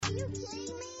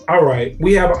all right,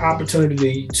 we have an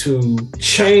opportunity to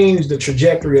change the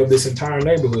trajectory of this entire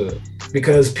neighborhood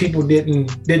because people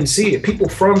didn't see it. People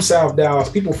from South Dallas,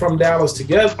 people from Dallas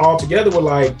all together were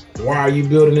like, why are you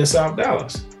building in South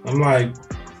Dallas? I'm like,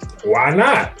 why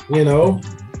not?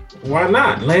 Why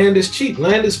not? Land is cheap.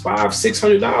 Land is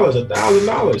 $500, $600,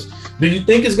 $1,000. Do you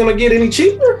think it's gonna get any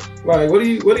cheaper? Like, what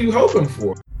are you hoping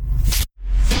for?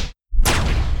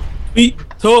 Tweet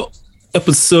Talk,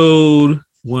 episode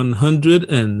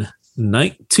 119.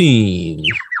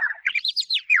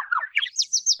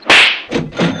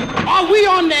 Are we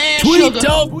on there? Tweet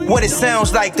Talk. What it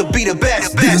sounds like to be the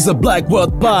best. This is a Black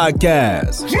Wealth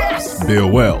podcast. Yes.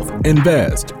 Build wealth,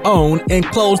 invest, own, and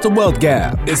close the wealth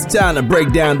gap. It's time to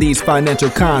break down these financial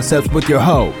concepts with your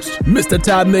host, Mr.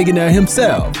 Todd Millionaire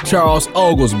himself, Charles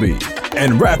Oglesby,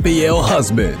 and Raphael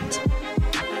Husband.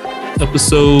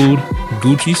 Episode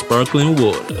Gucci Sparkling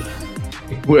Water.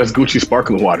 Who has Gucci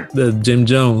Sparkling Water? The Jim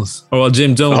Jones. Oh, well,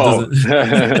 Jim Jones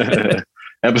doesn't.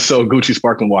 Episode Gucci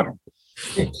Sparkling Water.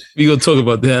 We're going to talk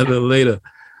about that a little later.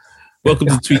 Welcome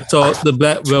to Tweet Talk, the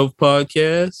Black Wealth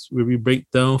podcast, where we break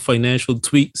down financial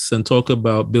tweets and talk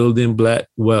about building black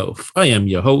wealth. I am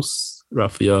your host,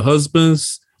 Raphael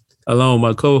Husbands, along with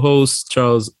my co-host,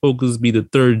 Charles Oglesby III,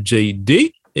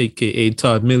 JD, a.k.a.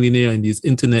 Todd Millionaire in these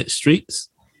internet streets.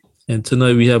 And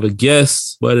tonight we have a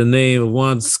guest by the name of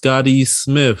one Scotty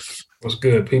Smith. What's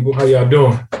good, people? How y'all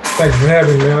doing? Thanks for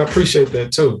having me, man. I appreciate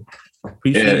that, too.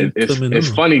 It's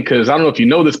funny because I don't know if you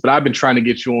know this, but I've been trying to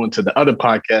get you on to the other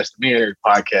podcast, the Millionaire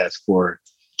podcast, for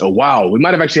a while. We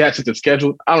might have actually had something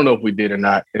scheduled. I don't know if we did or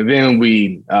not. And then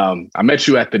I met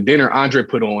you at the dinner Andre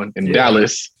put on in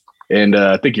Dallas, and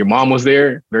I think your mom was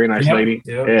there. Very nice lady.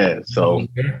 Yeah. So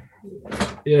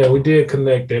yeah, we did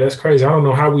connect there. That's crazy. I don't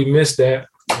know how we missed that.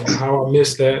 How I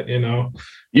missed that.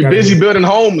 You busy building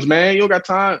homes, man. You don't got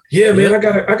time. Yeah, man. I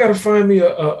gotta find me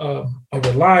a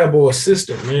reliable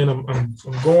assistant, man. I'm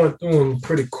going through them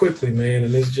pretty quickly, man,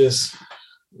 and it's just,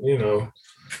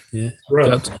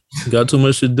 rough. Got too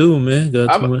much to do, man.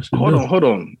 Hold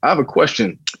on. I have a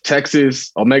question.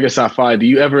 Texas, Omega Psi Phi. Do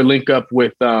you ever link up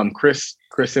with Chris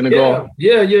Senegal?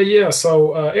 Yeah.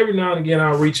 So every now and again,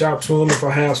 I'll reach out to him if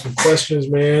I have some questions,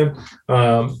 man.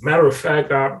 Matter of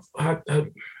fact,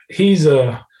 he's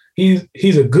a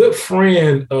good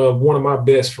friend of one of my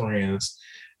best friends.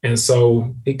 And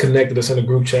so he connected us in a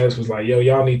group chat. Was like, yo,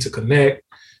 y'all need to connect.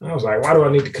 I was like, why do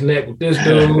I need to connect with this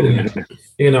dude?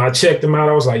 And, I checked him out.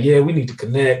 I was like, yeah, we need to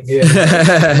connect. Yeah,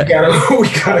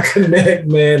 we gotta connect,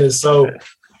 man. And so,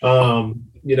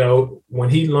 when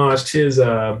he launched his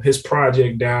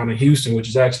project down in Houston, which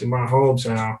is actually my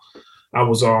hometown, I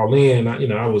was all in.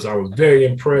 I was very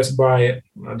impressed by it.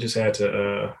 I just had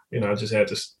to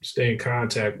stay in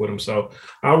contact with him. So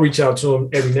I'll reach out to him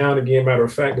every now and again. Matter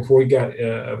of fact, before he got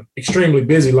extremely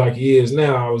busy like he is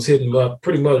now, I was hitting him up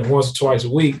pretty much once or twice a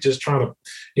week, just trying to,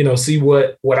 see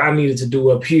what I needed to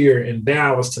do up here in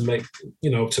Dallas to make,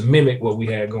 to mimic what we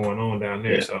had going on down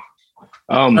there. Yeah.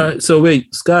 All right, so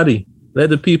wait, Scotty. Let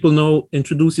the people know,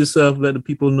 introduce yourself, let the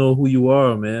people know who you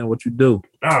are, man, what you do.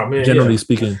 Oh, man. Generally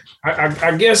speaking.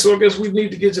 I guess we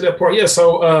need to get to that part. Yeah.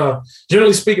 So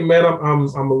generally speaking, man, I'm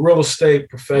a real estate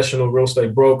professional, real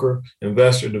estate broker,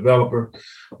 investor, developer.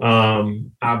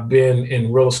 I've been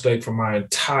in real estate for my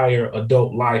entire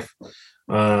adult life.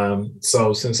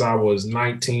 So since I was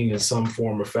 19 in some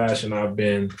form or fashion, I've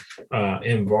been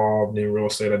involved in real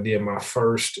estate. I did my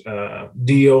first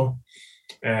deal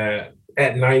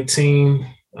at 19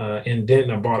 in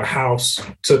Denton. I bought a house,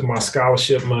 took my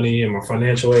scholarship money and my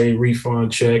financial aid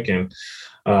refund check and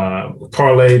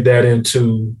parlayed that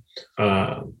into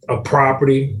a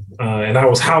property. And I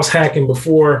was house hacking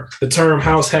before the term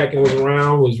house hacking was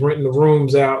around, was renting the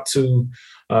rooms out to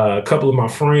a couple of my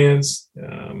friends,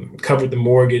 covered the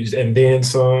mortgage and then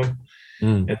some.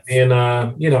 And then,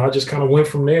 I just kind of went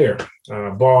from there.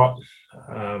 Bought,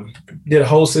 did a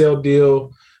wholesale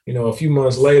deal, a few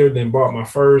months later, then bought my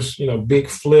first, big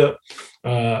flip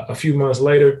a few months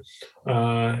later.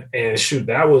 And shoot,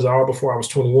 that was all before I was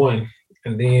 21.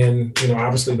 And then,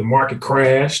 obviously the market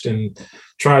crashed and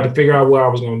tried to figure out what I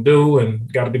was going to do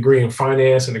and got a degree in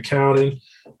finance and accounting,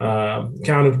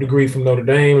 accounting degree from Notre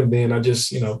Dame. And then I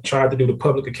just, tried to do the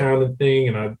public accounting thing.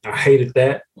 And I hated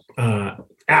that.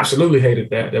 Absolutely hated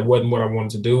that. That wasn't what I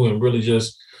wanted to do, and really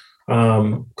just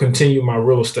continue my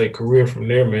real estate career from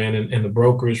there, man, in the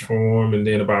brokerage firm. And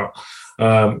then about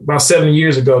 7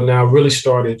 years ago now, really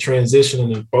started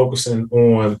transitioning and focusing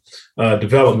on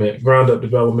development, ground up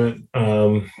development,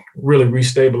 really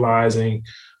restabilizing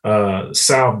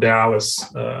South Dallas,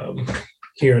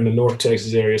 here in the North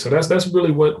Texas area. So that's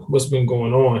really what's been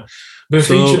going on. Been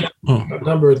featured a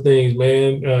number of things,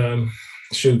 man.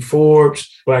 Forbes,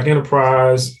 Black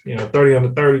Enterprise, 30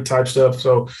 under 30 type stuff.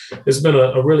 So it's been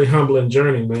a really humbling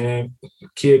journey, man.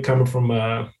 Kid coming from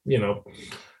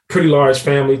pretty large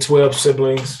family, 12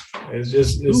 siblings.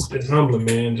 It's humbling,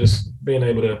 man. Just being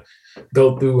able to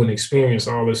go through and experience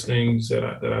all these things that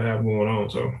I have going on.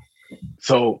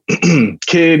 So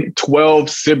kid, 12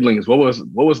 siblings. What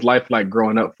was life like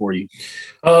growing up for you?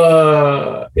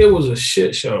 It was a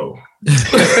shit show. It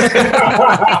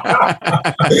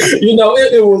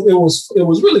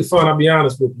was really fun. I'll be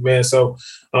honest with you, man. So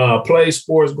played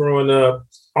sports growing up.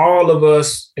 All of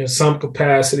us in some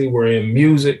capacity were in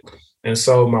music. And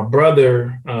so my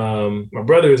brother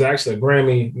is actually a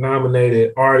Grammy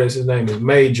nominated artist. His name is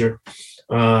Major.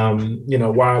 Why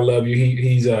I Love You.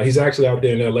 He's actually out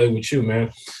there in LA with you,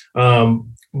 man.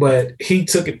 But he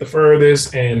took it the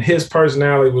furthest, and his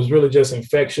personality was really just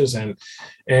infectious. And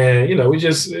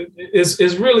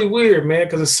it's really weird, man,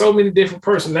 because there's so many different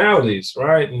personalities,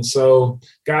 right? And so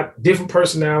got different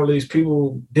personalities,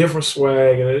 people, different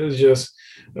swag, and it was just,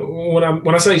 when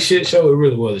I say shit show, it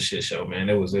really was a shit show, man.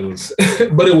 It was,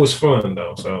 but it was fun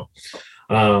though. So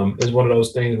it's one of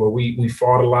those things where we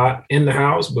fought a lot in the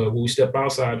house, but when we step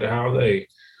outside the house, hey,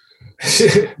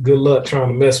 good luck trying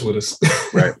to mess with us.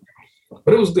 Right.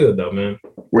 But it was good though, man.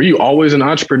 Were you always an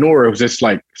entrepreneur, or was this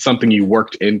like something you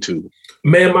worked into?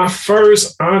 Man, my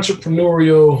first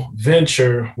entrepreneurial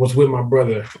venture was with my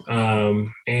brother.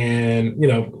 And,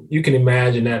 you can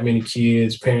imagine that many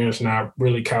kids, parents not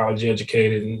really college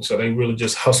educated. And so they really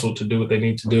just hustle to do what they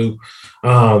need to do.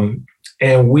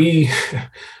 And we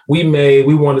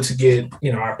wanted to get,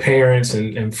 our parents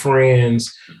and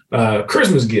friends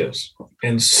Christmas gifts.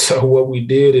 And so what we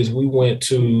did is we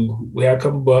had a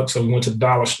couple bucks. So we went to the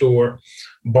dollar store,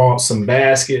 bought some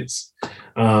baskets,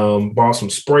 bought some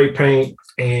spray paint.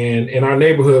 And in our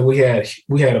neighborhood, we had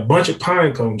a bunch of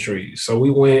pine cone trees. So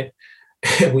we went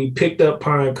and we picked up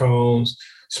pine cones,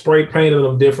 spray painted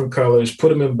them different colors, put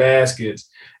them in baskets,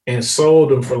 and sold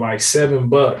them for like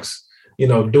 $7,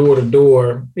 door to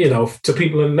door, to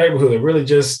people in the neighborhood, really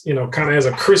just, kind of as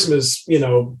a Christmas,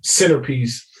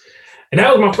 centerpiece. And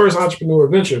that was my first entrepreneur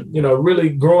venture, really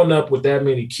growing up with that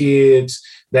many kids,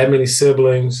 that many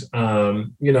siblings. My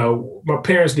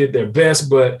parents did their best,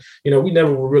 but, we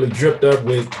never were really dripped up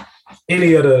with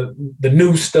any of the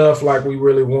new stuff like we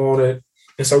really wanted.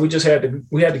 And so we had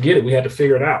to get it. We had to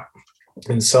figure it out.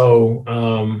 And so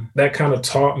that kind of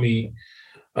taught me,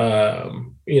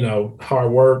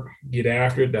 hard work, get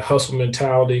after it, the hustle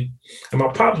mentality. And my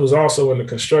pops was also in the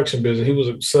construction business. He was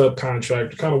a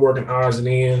subcontractor, kind of working odds and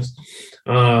ends.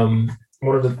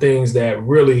 One of the things that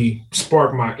really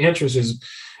sparked my interest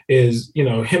is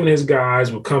him and his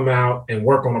guys would come out and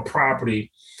work on a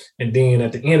property. And then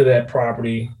at the end of that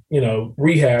property,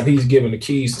 rehab, he's giving the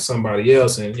keys to somebody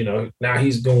else. And, now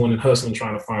he's going and hustling,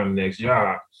 trying to find the next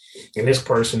job. And this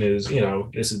person is,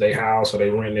 this is their house or they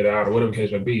rent it out or whatever the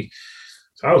case may be.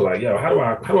 So I was like, yo, how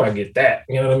do I get that?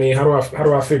 You know what I mean? How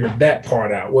do I figure that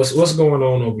part out? What's going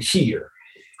on over here?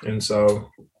 And so,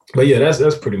 but yeah,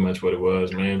 that's pretty much what it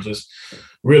was, man. Just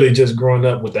really just growing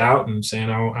up without and saying,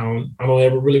 I don't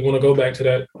ever really want to go back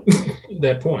to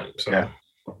that point. So. Yeah.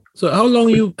 So how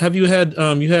long have you had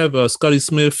Scotty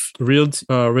Smith real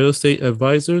estate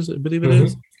advisors, I believe it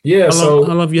is? Yeah. How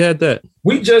long have you had that?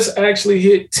 We just actually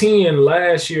hit 10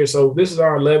 last year. So this is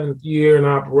our 11th year in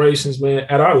operations, man.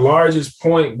 At our largest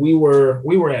point, we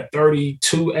were at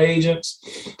 32 agents.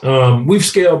 We've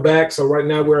scaled back. So right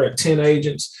now we're at 10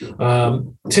 agents.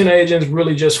 10 agents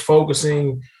really just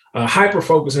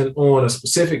hyper-focusing on a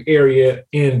specific area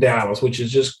in Dallas, which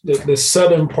is just the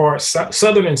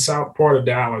southern and south part of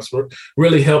Dallas. We're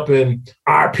really helping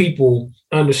our people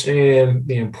understand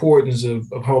the importance of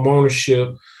home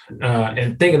ownership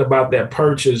and thinking about that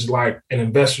purchase like an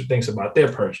investor thinks about their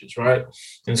purchase, right?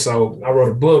 And so I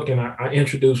wrote a book and I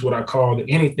introduced what I call the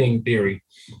anything theory.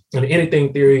 And the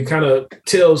anything theory kind of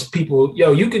tells people,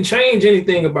 yo, you can change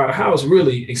anything about a house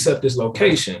really except its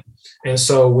location. And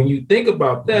so when you think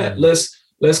about that,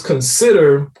 let's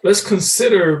consider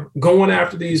going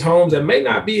after these homes that may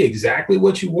not be exactly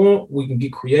what you want. We can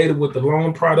get creative with the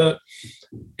loan product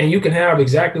and you can have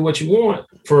exactly what you want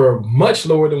for much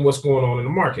lower than what's going on in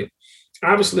the market.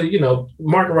 Obviously,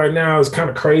 market right now is kind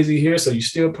of crazy here. So you're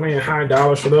still paying high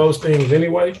dollars for those things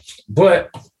anyway.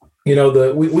 But,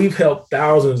 we've helped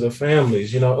thousands of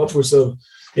families, upwards of,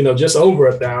 just over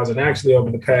 1,000 actually over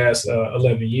the past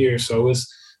 11 years. So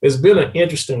it's been an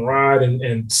interesting ride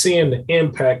and seeing the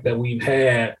impact that we've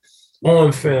had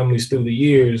on families through the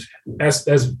years.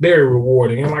 That's very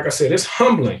rewarding. And like I said, it's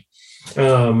humbling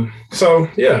So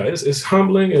yeah, it's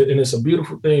humbling and it's a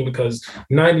beautiful thing because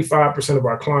 95% of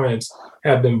our clients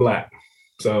have been Black.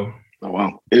 So. Oh,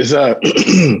 wow.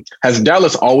 Has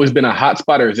Dallas always been a hot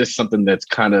spot, or is this something that's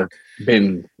kind of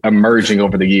been emerging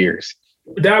over the years?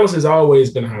 Dallas has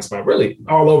always been a hot spot, really,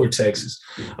 all over Texas.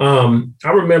 I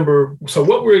remember, so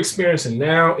what we're experiencing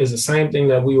now is the same thing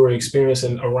that we were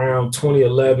experiencing around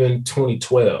 2011,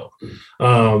 2012.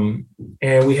 And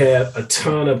we had a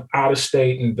ton of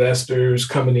out-of-state investors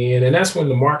coming in, and that's when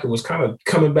the market was kind of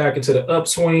coming back into the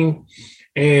upswing.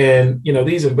 And, you know,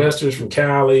 these investors from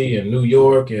Cali and New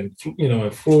York and, you know,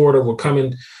 and Florida were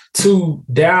coming to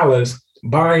Dallas,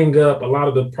 buying up a lot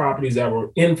of the properties that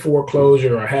were in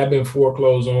foreclosure or had been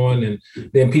foreclosed on. And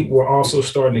then people were also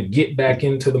starting to get back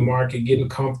into the market, getting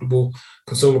comfortable.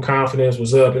 Consumer confidence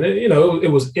was up. And, you know,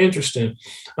 it was interesting.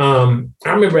 I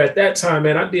remember at that time,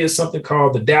 man, I did something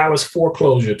called the Dallas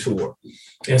Foreclosure Tour.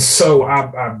 And so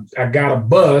I got a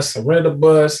bus, I rented a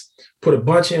bus, put a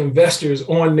bunch of investors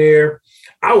on there.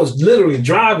 I was literally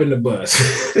driving the bus.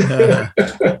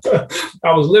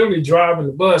 I was literally driving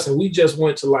the bus, and we just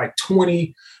went to like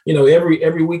 20, you know,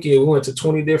 every weekend we went to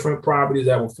 20 different properties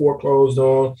that were foreclosed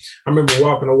on. I remember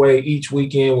walking away each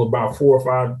weekend with about 4 or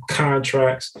 5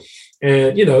 contracts.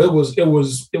 And, you know, it was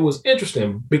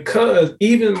interesting because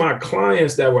even my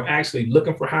clients that were actually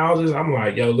looking for houses, I'm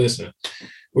like, yo, listen,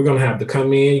 we're going to have to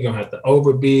come in. You're going to have to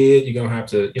overbid. You're going to have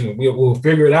to, you know, we'll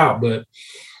figure it out. But,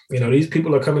 you know, these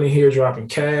people are coming in here dropping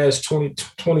cash,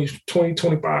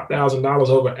 $25,000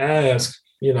 over ask,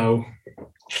 you know,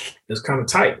 it's kind of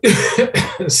tight.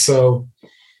 So.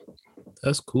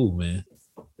 That's cool, man.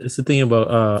 That's the thing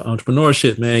about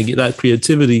entrepreneurship, man. Get that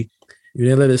creativity. You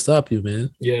didn't let it stop you,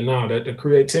 man. Yeah, no, that the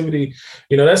creativity,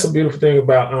 you know, that's a beautiful thing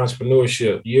about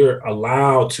entrepreneurship. You're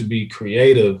allowed to be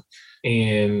creative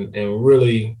and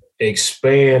really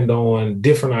expand on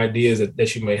different ideas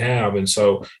that you may have. And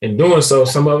so in doing so,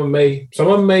 some of them may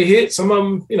hit, some of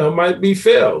them, you know, might be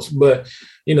fails, but,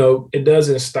 you know, it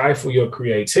doesn't stifle your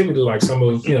creativity like some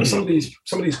of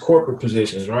these corporate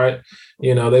positions, right?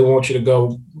 You know, they want you to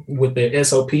go with their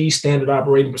SOP, standard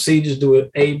operating procedures, do it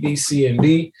A, B, C, and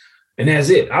D. And that's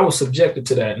it. I was subjected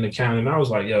to that in accounting. I was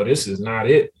like, yo, this is not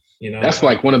it. You know, that's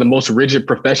like one of the most rigid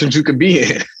professions you could be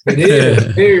in. It is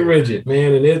very rigid,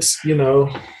 man. And it's, you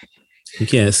know, you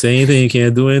can't say anything. You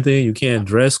can't do anything. You can't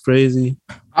dress crazy.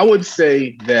 I would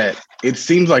say that it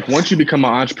seems like once you become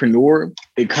an entrepreneur,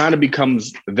 it kind of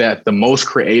becomes that the most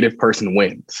creative person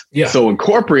wins. Yeah. So in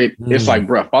corporate, it's like,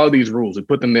 bro, follow these rules. We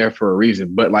put them there for a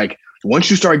reason. But like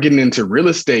once you start getting into real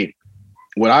estate,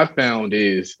 what I found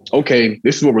is, okay,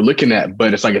 this is what we're looking at.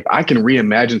 But it's like, if I can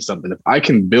reimagine something, if I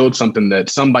can build something that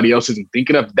somebody else isn't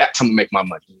thinking of, that's how I'm gonna make my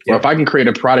money. Yeah. Or if I can create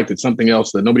a product that's something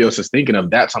else that nobody else is thinking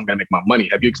of, that's how I'm gonna make my money.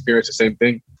 Have you experienced the same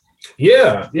thing?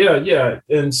 Yeah.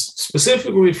 And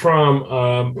specifically from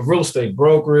a real estate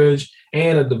brokerage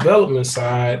and a development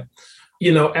side,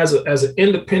 you know, as an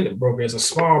independent broker, as a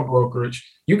small brokerage,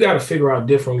 you got to figure out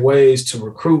different ways to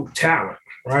recruit talent.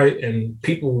 Right. And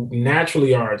people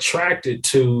naturally are attracted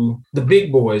to the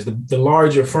big boys, the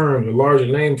larger firms, the larger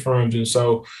name firms. And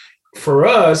so for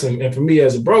us and for me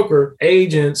as a broker,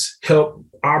 agents help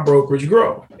our brokerage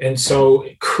grow. And so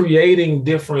creating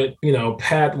different, you know,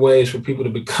 pathways for people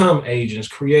to become agents,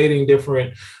 creating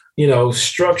different, you know,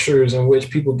 structures in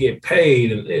which people get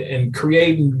paid and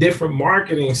creating different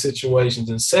marketing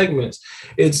situations and segments.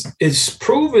 It's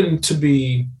proven to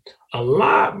be a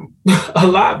lot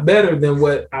better than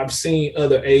what I've seen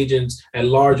other agents at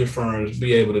larger firms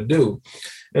be able to do.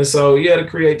 And so, yeah, the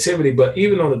creativity, but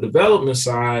even on the development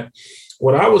side,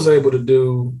 what I was able to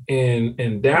do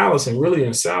in Dallas and really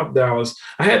in South Dallas,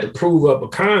 I had to prove up a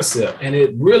concept, and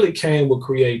it really came with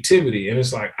creativity. And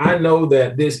it's like, I know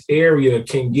that this area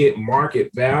can get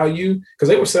market value because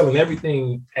they were selling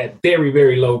everything at very,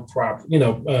 very low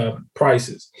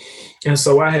prices. And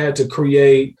so I had to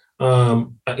create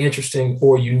an interesting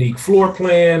or unique floor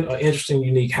plan, an interesting,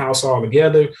 unique house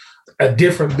altogether, a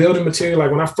different building material. Like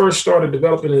when I first started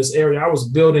developing in this area, I was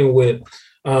building with,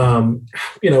 a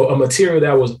material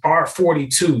that was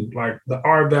R42, like the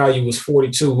R value was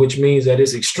 42, which means that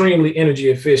it's extremely energy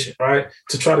efficient, right?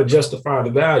 To try to justify the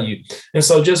value. And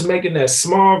so just making that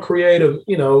small creative,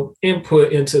 you know,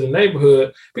 input into the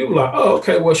neighborhood, people are like, oh,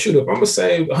 okay, well, shoot, if I'm going to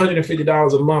save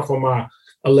 $150 a month on my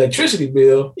electricity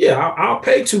bill, yeah, I'll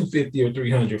pay $250 or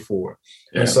 $300 for it.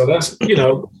 Yeah. And so that's, you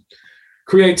know,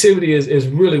 creativity is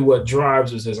really what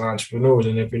drives us as entrepreneurs.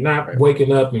 And if you're not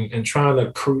waking up and trying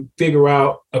to figure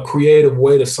out a creative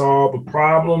way to solve a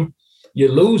problem,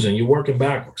 you're losing. You're working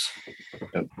backwards.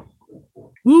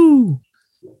 Woo!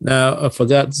 Now, I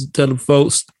forgot to tell the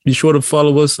folks, be sure to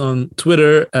follow us on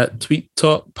Twitter at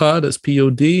TweetTalkPod, that's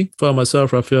P-O-D. Follow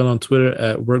myself, Raphael, on Twitter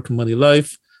at Work Money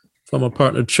Life. Follow my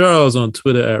partner, Charles, on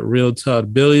Twitter at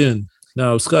RealToddBillion.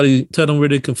 Now, Scotty, tell them where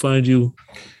they can find you.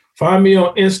 Find me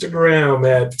on Instagram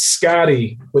at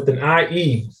Scotty with an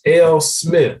I-E, L.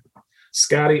 Smith.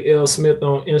 Scotty L. Smith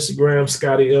on Instagram,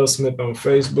 Scotty L. Smith on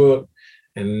Facebook.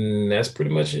 And that's pretty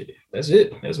much it. That's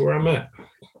it. That's where I'm at.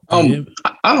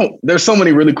 There's so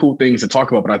many really cool things to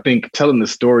talk about, but I think telling the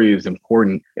story is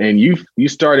important. And you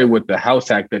started with the house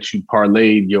hack that you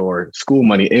parlayed your school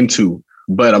money into,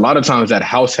 but a lot of times that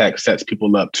house hack sets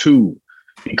people up too,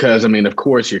 because I mean, of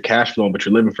course you're cash flowing, but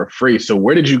you're living for free. So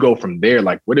where did you go from there?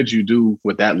 Like, what did you do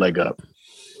with that leg up?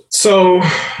 So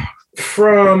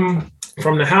from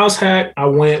the house hack, I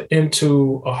went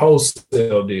into a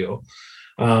wholesale deal.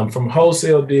 From a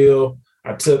wholesale deal,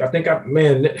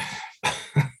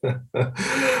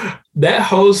 that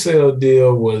wholesale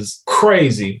deal was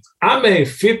crazy. I made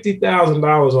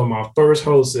 $50,000 on my first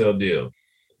wholesale deal.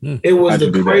 It was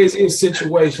the craziest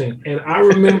situation. And I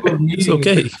remember it's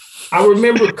okay. I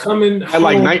remember coming at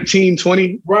like 19,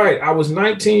 20. Right. I was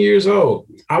 19 years old.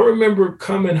 I remember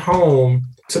coming home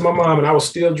to my mom and I was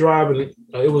still driving.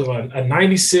 It was a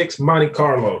 96 Monte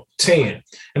Carlo 10.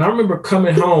 And I remember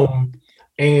coming home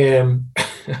and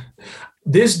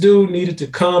this dude needed to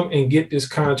come and get this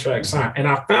contract signed. And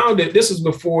I found it, this is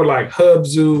before like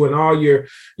Hubzu and all your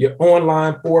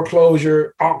online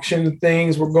foreclosure auction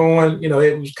things were going,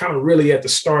 it was kind of really at the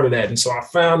start of that. And so I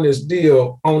found this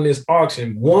deal on this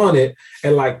auction, won it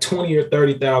at like $20,000 or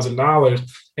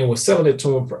 $30,000 and was selling it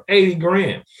to him for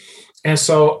 $80,000. And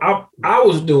so I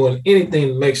was doing anything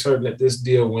to make certain that this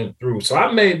deal went through. So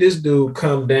I made this dude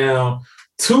come down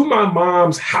to my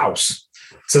mom's house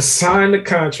to sign the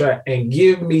contract and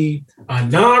give me a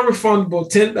non-refundable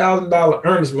 $10,000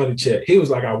 earnest money check. He was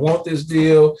like, I want this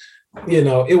deal.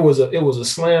 It was a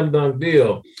slam dunk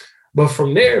deal. But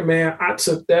from there, man, I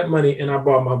took that money and I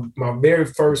bought my very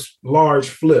first large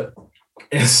flip.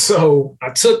 And so I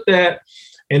took that,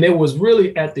 and it was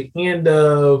really at the end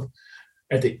of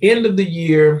the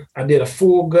year, I did a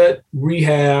full gut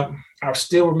rehab. I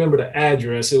still remember the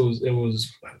address. It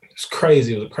was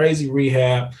crazy. It was a crazy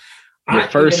rehab. Your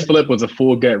first flip was a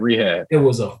full gut rehab. It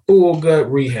was a full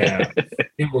gut rehab.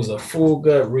 It was a full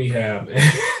gut rehab.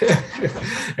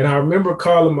 And I remember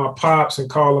calling my pops and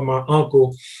calling my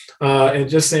uncle and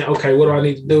just saying, okay, what do I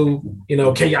need to do?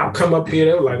 Can y'all come up here?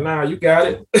 They were like, nah, you got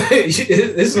it.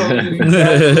 It's on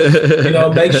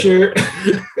you. Make sure.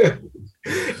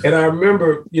 And I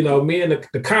remember, me and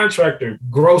the contractor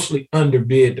grossly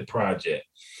underbid the project.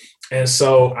 And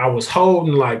so I was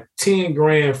holding like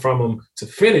 $10,000 from him to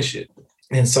finish it.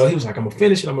 And so he was like, I'm gonna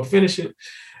finish it.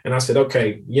 And I said,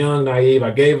 okay, young, naive.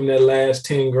 I gave him that last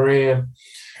 $10,000.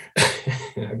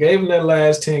 I gave him that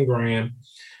last $10,000.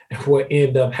 And what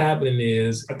ended up happening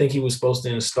is I think he was supposed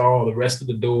to install the rest of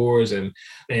the doors and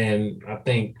I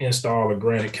think install the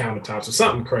granite countertops or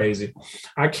something crazy.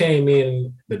 I came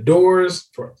in, the doors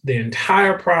for the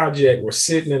entire project were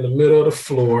sitting in the middle of the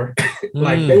floor.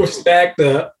 Like they were stacked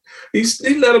up. He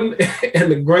let them,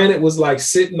 and the granite was like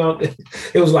sitting on,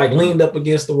 it was like leaned up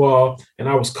against the wall, and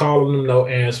I was calling them, no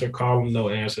answer.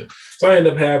 So I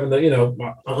ended up having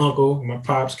my uncle, my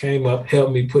pops came up,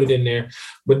 helped me put it in there.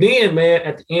 But then, man,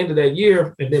 at the end of that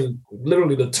year, and then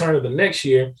literally the turn of the next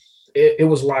year, it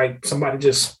was like somebody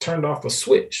just turned off a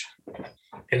switch.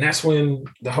 And that's when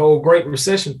the whole Great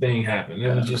Recession thing happened.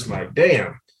 It was just like,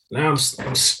 damn. Now I'm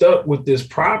stuck with this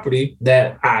property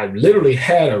that I literally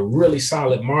had a really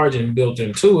solid margin built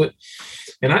into it.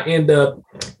 And I end up,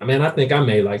 I think I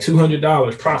made like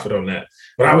 $200 profit on that.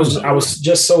 But I was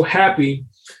just so happy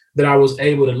that I was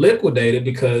able to liquidate it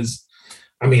because,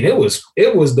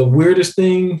 it was the weirdest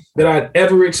thing that I'd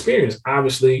ever experienced.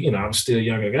 Obviously, I was still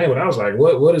young again, but I was like,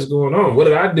 what is going on? What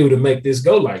did I do to make this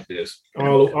go like this?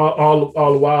 All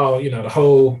the while, the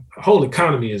whole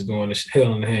economy is going to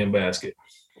hell in the handbasket.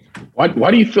 Why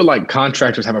do you feel like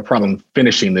contractors have a problem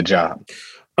finishing the job?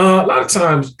 A lot of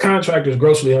times contractors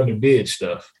grossly underbid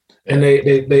stuff, and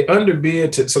they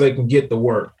underbid so they can get the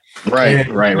work. Right.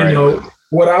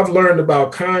 What I've learned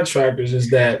about contractors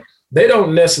is that they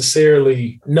don't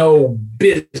necessarily know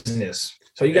business.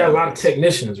 So you got a lot of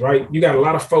technicians, right? You got a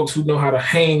lot of folks who know how to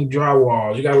hang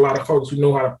drywall. You got a lot of folks who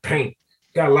know how to paint.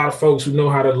 You got a lot of folks who know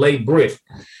how to lay brick,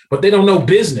 but they don't know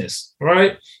business,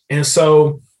 right? And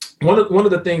so one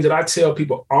of the things that I tell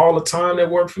people all the time that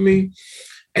work for me,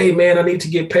 hey man, I need to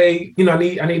get paid. I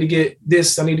need to get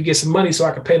this. I need to get some money so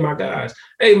I can pay my guys.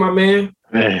 Hey, my man,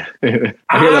 I hear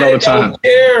that all the time. Don't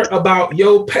care about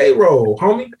your payroll,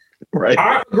 homie. Right.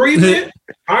 Our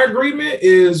agreement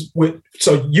is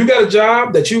so you got a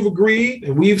job that you've agreed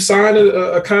and we've signed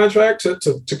a contract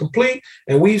to complete,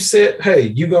 and we've said,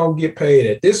 hey, you're going to get paid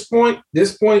at this point,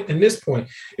 and this point.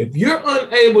 If you're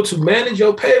unable to manage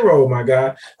your payroll, my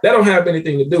guy, that don't have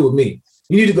anything to do with me.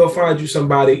 You need to go find you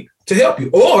somebody to help you,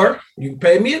 or you can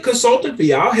pay me a consultant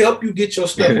fee. I'll help you get your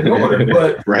stuff in order.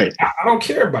 But right. I don't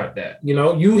care about that.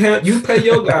 You pay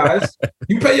your guys.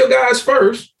 You pay your guys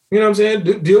first. You know what I'm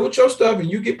saying? Deal with your stuff,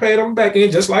 and you get paid on the back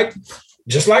end, just like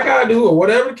I do, or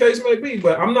whatever the case may be.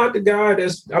 But I'm not the guy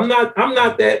I'm not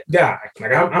that guy.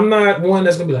 Like I'm not one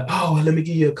that's gonna be like, oh, let me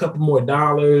give you a couple more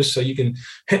dollars so you can,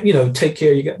 take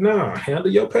care of you. Nah, handle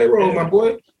your payroll, my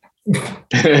boy. that's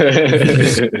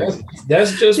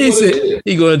just what it is.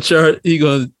 He gonna charge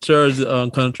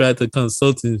the contractor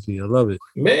consulting fee. I love it,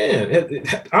 man.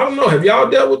 I don't know. Have y'all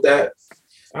dealt with that?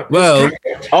 Well,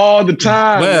 all the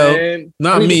time. Well, man.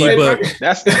 Not me, but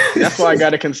that's why I got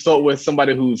to consult with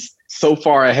somebody who's so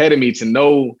far ahead of me to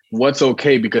know what's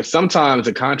okay. Because sometimes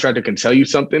a contractor can tell you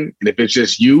something, and if it's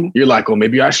just you, you're like, oh,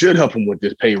 maybe I should help him with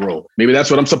this payroll. Maybe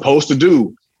that's what I'm supposed to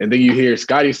do. And then you hear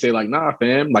Scotty say like, nah,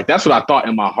 fam, like that's what I thought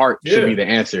in my heart should be the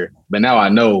answer. But now I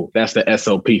know that's the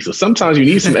SOP. So sometimes you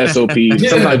need some SOP.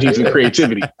 Sometimes you need some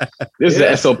creativity. This is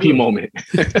the SOP moment.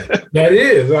 That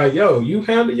is like, yo, you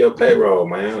handle your payroll,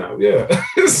 man. Yeah.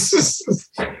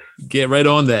 Get right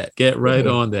on that.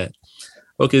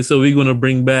 Okay, so we're going to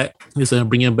bring back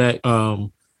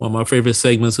one of my favorite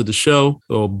segments of the show,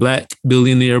 or Black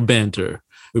Billionaire Banter,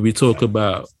 where we talk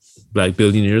about Black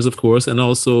billionaires, of course, and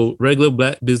also regular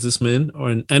Black businessmen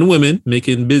and women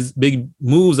making big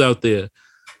moves out there.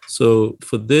 So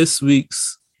for this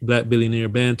week's Black Billionaire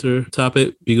Banter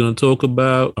topic, we're going to talk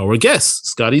about our guest,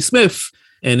 Scotty Smith,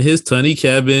 and his tiny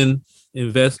cabin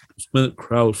investment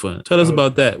crowdfund. Tell us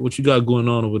about that. What you got going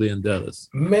on over there in Dallas?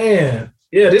 Man,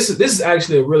 yeah, this is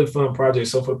actually a really fun project.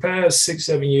 So for the past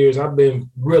 6-7 years, I've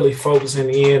been really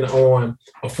focusing in on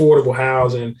affordable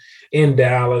housing in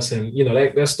Dallas. And,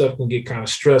 that stuff can get kind of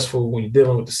stressful when you're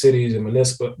dealing with the cities and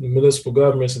municipal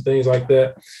governments and things like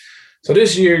that. So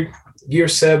this year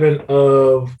 7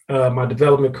 of my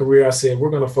development career, I said,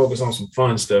 we're going to focus on some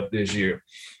fun stuff this year.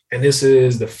 And this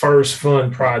is the first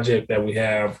fun project that we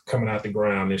have coming out the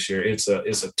ground this year. It's a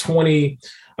 20,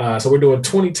 so we're doing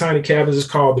 20 tiny cabins. It's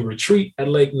called The Retreat at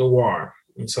Lake Noir.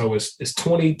 And so it's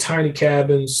 20 tiny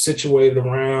cabins situated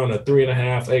around a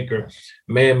 3.5 acre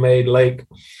man-made lake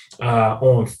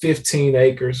on 15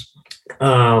 acres.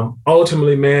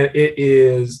 Ultimately, man,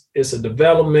 it's a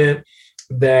development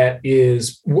that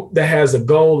has a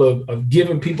goal of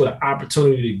giving people the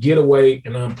opportunity to get away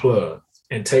and unplug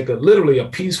and take literally a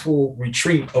peaceful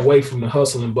retreat away from the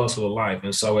hustle and bustle of life.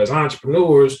 And so as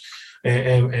entrepreneurs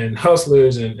and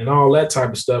hustlers and all that type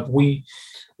of stuff, we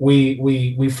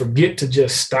forget to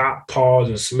just stop, pause,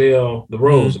 and smell the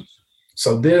roses.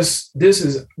 So this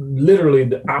is literally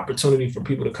the opportunity for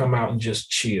people to come out and just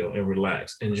chill and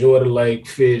relax, enjoy the lake,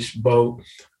 fish, boat,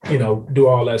 do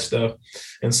all that stuff.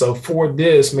 And so for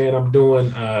this, man, I'm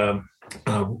doing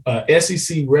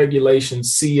SEC regulation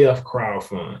CF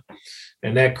crowdfund.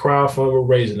 And that crowdfund, we're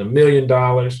raising $1 million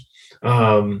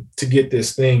to get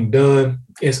this thing done.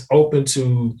 It's open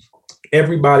to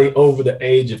everybody over the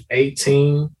age of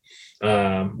 18.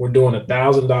 We're doing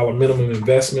 $1,000 minimum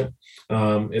investment.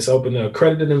 It's open to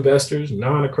accredited investors,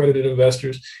 non-accredited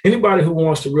investors, anybody who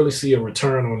wants to really see a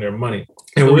return on their money.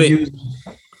 And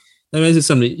let me ask you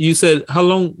something. You said how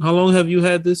long have you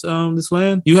had this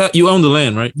land? You own the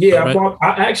land, right? Yeah, right?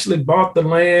 I actually bought the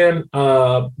land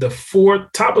top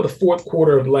of the fourth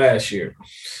quarter of last year.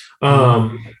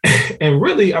 And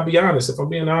really, I'll be honest, if I'm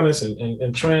being honest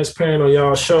and transparent on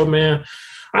y'all's show, man,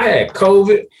 I had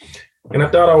COVID and I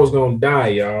thought I was gonna die,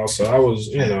 y'all. So I was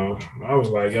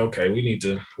like, okay, we need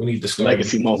to start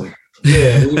legacy moment.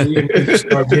 Yeah, we need to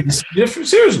start getting different.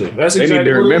 Seriously, that's exactly. They need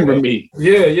to remember me.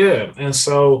 Yeah. And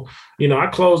so, I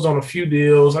closed on a few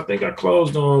deals. I think I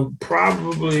closed on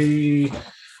probably,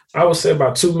 I would say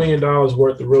about $2 million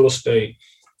worth of real estate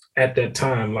at that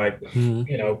time. Like,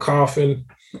 coughing,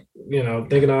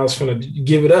 thinking I was going to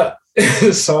give it up.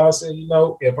 So I said,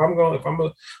 if I'm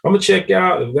gonna check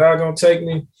out, if God gonna take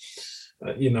me,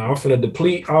 I'm finna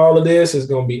deplete all of this. It's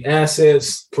gonna be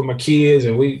assets for my kids,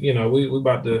 and we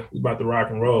about to rock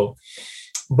and roll.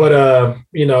 But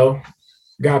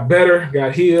got better,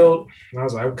 got healed. And I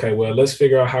was like, okay, well, let's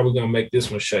figure out how we're gonna make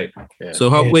this one shake. Yeah. So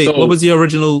what was the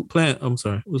original plan? I'm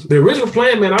sorry. The original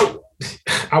plan, man,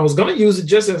 I was gonna use it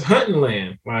just as hunting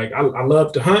land. Like I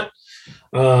love to hunt.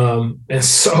 And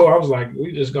so I was like,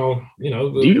 we just gonna,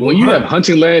 when you have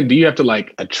hunting land, do you have to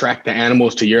like attract the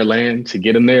animals to your land to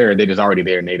get them there, or are they just already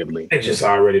there natively? They're just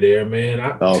already there, man.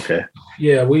 Okay.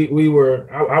 Yeah, we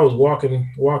were. I was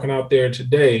walking out there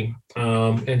today,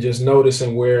 and just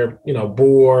noticing where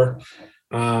boar,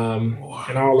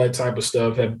 and all that type of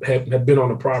stuff have been on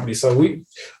the property. So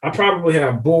I probably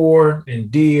have boar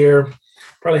and deer.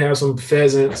 Probably have some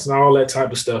pheasants and all that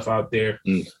type of stuff out there.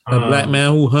 A black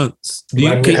man who hunts.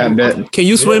 Can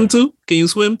you swim too? Can you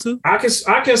swim too? I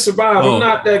can survive. I'm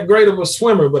not that great of a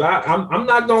swimmer, but I'm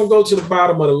not gonna go to the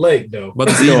bottom of the lake though. But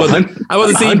I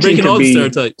want to see you breaking all the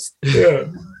stereotypes. Yeah.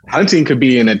 Hunting could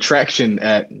be an attraction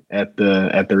at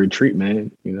the retreat,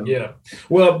 man. Yeah.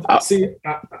 Well,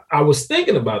 I was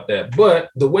thinking about that,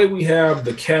 but the way we have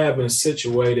the cabins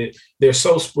situated, they're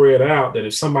so spread out that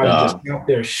if somebody just out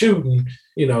there shooting,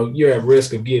 you're at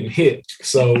risk of getting hit.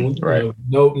 So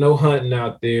no hunting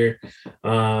out there.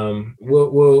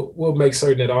 We'll make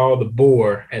certain that all the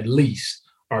boar at least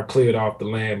are cleared off the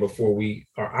land before we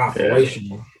are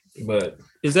operational. Yeah. But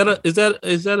is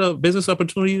that a business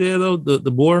opportunity there though?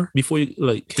 The boar before you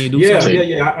can you do something?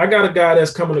 Yeah. I got a guy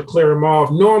that's coming to clear them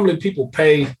off. Normally people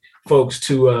pay folks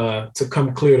to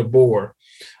come clear the boar.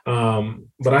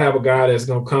 But I have a guy that's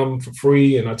gonna come for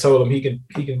free, and I told him he can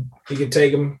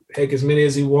take them, take as many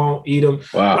as he want, eat them.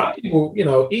 Wow. A lot of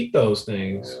people, eat those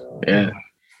things. Yeah.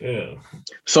 Yeah.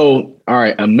 So, all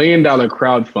right, $1 million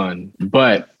crowd fund,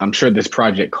 but I'm sure this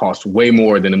project costs way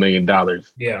more than $1 million.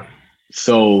 Yeah.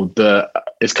 So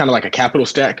it's kind of like a capital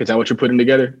stack. Is that what you're putting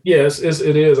together? Yes,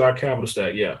 it is our capital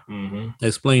stack. Yeah. Mm-hmm.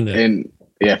 Explain that. And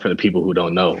for the people who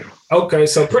don't know. Okay,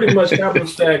 so pretty much capital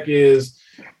stack is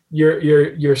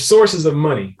your sources of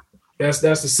money. That's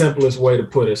the simplest way to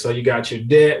put it. So you got your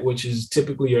debt, which is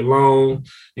typically your loan.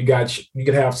 You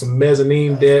could have some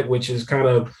mezzanine debt, which is kind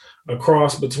of a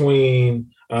cross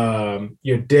between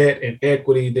your debt and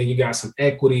equity. Then you got some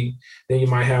equity. Then you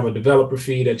might have a developer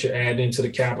fee that you're adding into the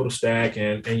capital stack,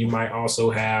 and you might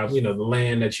also have the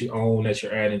land that you own that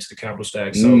you're adding to the capital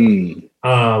stack. So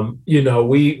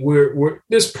we're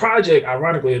this project,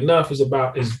 ironically enough, is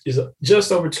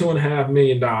just over $2.5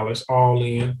 million all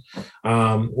in.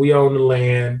 We own the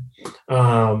land,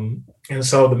 and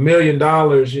so the $1 million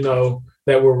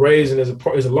that we're raising is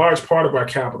a large part of our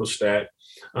capital stack.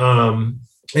 And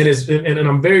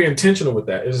I'm very intentional with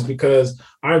that. It's because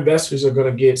our investors are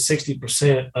going to get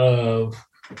 60% of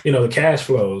the cash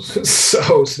flows.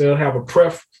 So they'll have a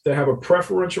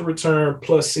preferential return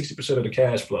plus 60% of the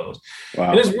cash flows.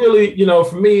 Wow. And it's really,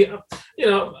 for me,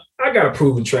 I got a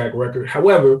proven track record.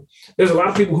 However, there's a lot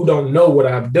of people who don't know what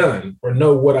I've done or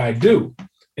know what I do.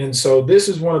 And so this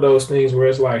is one of those things where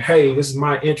it's like, hey, this is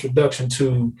my introduction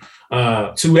to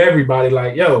everybody.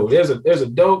 Like, yo, there's a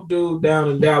dope dude down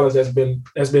in Dallas that's been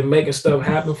making stuff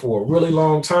happen for a really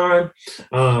long time,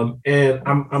 and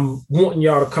I'm wanting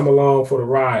y'all to come along for the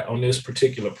ride on this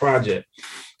particular project.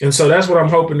 And so that's what I'm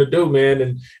hoping to do, man.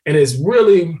 And it's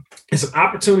an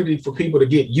opportunity for people to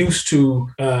get used to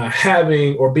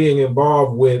having or being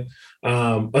involved with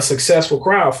a successful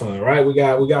crowd fund, right? We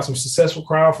got some successful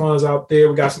crowd funds out there.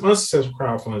 We got some unsuccessful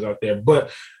crowd funds out there.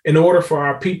 But in order for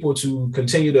our people to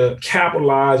continue to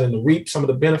capitalize and to reap some of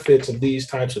the benefits of these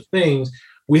types of things,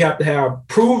 we have to have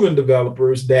proven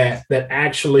developers that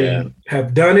actually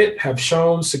have done it, have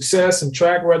shown success and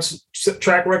track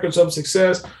records of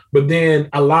success, but then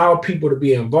allow people to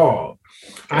be involved.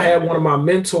 I had one of my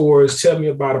mentors tell me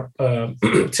about a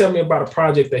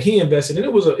project that he invested in.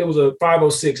 It was a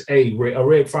 506A, a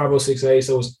Reg 506A.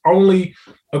 So it was only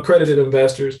accredited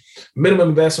investors. Minimum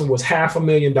investment was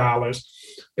 $500,000.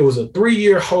 It was a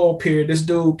 3-year hold period. This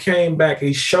dude came back.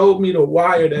 He showed me the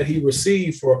wire that he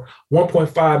received for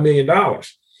 $1.5 million.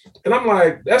 And I'm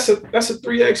like, that's a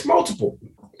 3x multiple.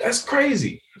 That's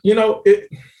crazy.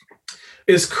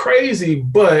 It's crazy,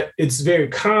 but it's very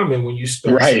common when you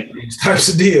start these types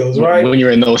of deals, right? When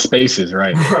you're in those spaces,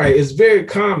 right? Right. It's very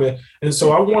common. And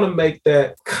so I want to make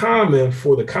that common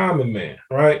for the common man,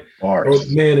 right? Or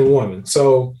man and woman.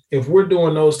 So if we're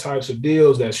doing those types of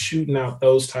deals that's shooting out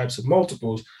those types of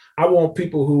multiples, I want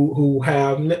people who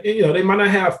have, they might not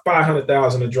have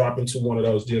 500,000 to drop into one of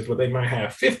those deals, but they might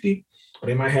have 50 or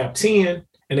they might have 10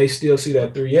 and they still see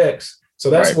that 3X. So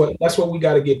that's what we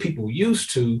got to get people used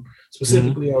to,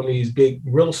 specifically on these big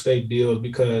real estate deals,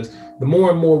 because the more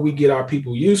and more we get our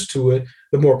people used to it,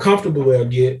 the more comfortable they'll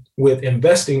get with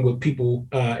investing with people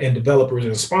and developers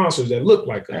and sponsors that look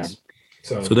like us.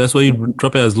 So that's why you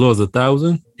drop it as low as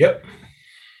 1,000? Yep.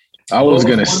 I was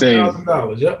going to say,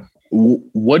 yep.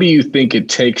 What do you think it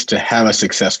takes to have a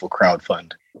successful crowd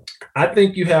fund? I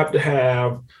think you have to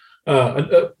have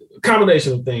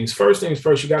combination of things. First things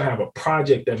first, you got to have a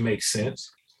project that makes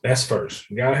sense. That's first.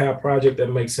 You got to have a project that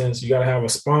makes sense. You got to have a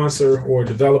sponsor or a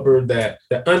developer that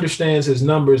understands his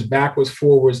numbers backwards,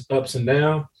 forwards, ups and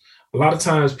down. A lot of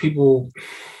times people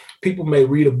may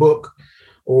read a book,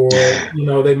 or,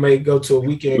 they may go to a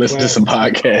weekend listen class. to some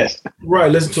podcasts.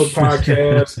 Right, listen to a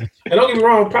podcast. And don't get me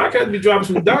wrong, podcasts be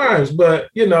dropping some dimes, but,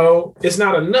 it's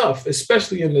not enough,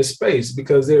 especially in this space,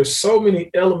 because there's so many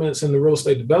elements in the real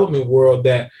estate development world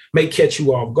that may catch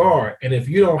you off guard. And if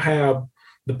you don't have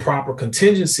the proper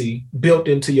contingency built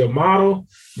into your model,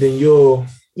 then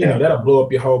that'll blow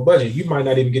up your whole budget. You might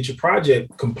not even get your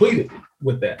project completed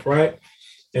with that, right?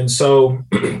 And so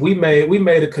we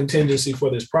made a contingency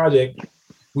for this project.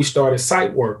 We started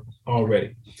site work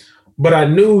already. But I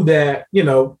knew that,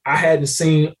 I hadn't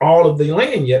seen all of the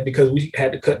land yet because we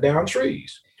had to cut down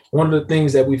trees. One of the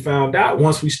things that we found out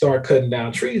once we started cutting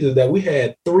down trees is that we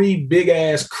had 3 big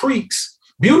ass creeks,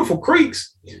 beautiful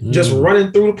creeks, just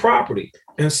running through the property.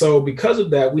 And so because of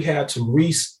that, we had to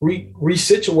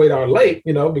resituate our lake,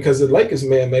 because the lake is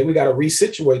man-made. We got to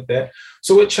resituate that.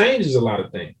 So it changes a lot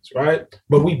of things, right?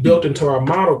 But we built into our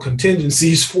model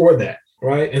contingencies for that,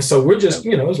 right? And so we're just,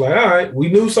 it's like, all right, we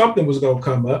knew something was going to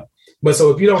come up. But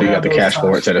so if you don't have the cash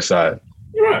for it set aside.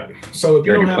 Right. So if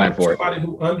you don't have somebody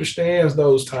who understands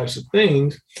those types of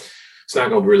things, it's not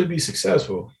going to really be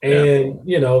successful. And,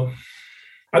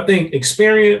 I think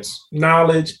experience,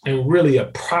 knowledge, and really a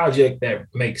project that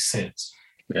makes sense.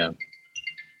 Yeah.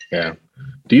 Yeah.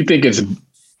 Do you think it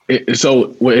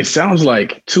sounds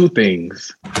like 2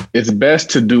 things. It's best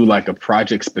to do like a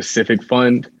project specific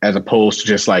fund as opposed to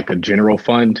just like a general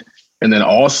fund. And then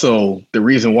also the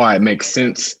reason why it makes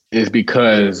sense is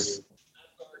because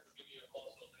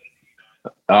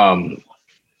then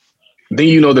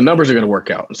the numbers are going to work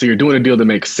out. So you're doing a deal that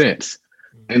makes sense.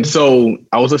 And so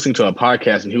I was listening to a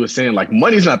podcast and he was saying like,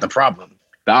 money's not the problem.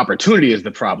 The opportunity is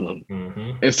the problem.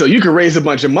 Mm-hmm. And so you can raise a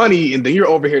bunch of money and then you're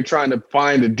over here trying to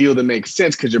find a deal that makes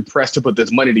sense because you're pressed to put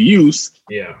this money to use.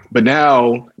 Yeah. But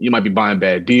now you might be buying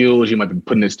bad deals. You might be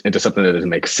putting this into something that doesn't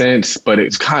make sense, but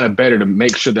it's kind of better to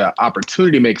make sure the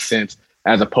opportunity makes sense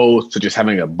as opposed to just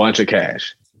having a bunch of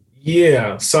cash.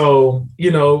 Yeah. So,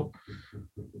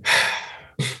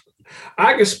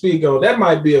 I can speak on that.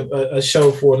 Might be a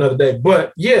show for another day,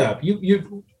 but yeah,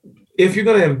 you if you're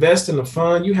going to invest in a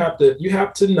fund, you have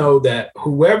to know that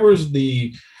whoever's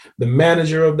the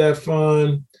manager of that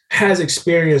fund has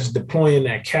experience deploying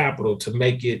that capital to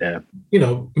make it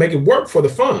make it work for the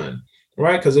fund,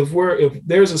 right? Because if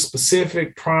there's a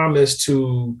specific promise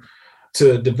to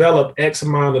develop X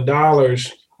amount of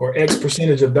dollars or X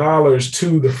percentage of dollars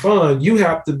to the fund, you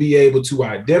have to be able to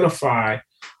identify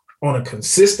on a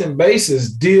consistent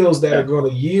basis deals that are going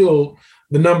to yield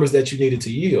the numbers that you needed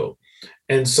to yield.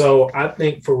 And so I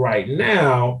think for right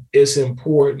now, it's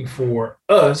important for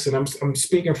us, and I'm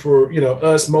speaking for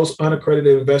us, most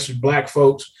unaccredited investors, Black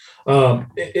folks.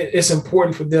 It's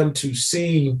important for them to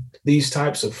see these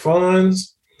types of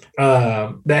funds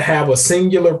that have a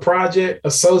singular project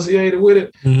associated with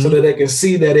it, so that they can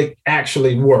see that it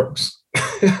actually works.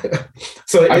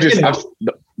 So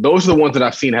those are the ones that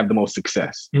I've seen have the most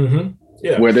success. Mm-hmm.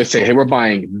 Yeah. Where they say, hey, we're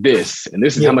buying this, and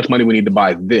this is how much money we need to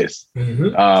buy this.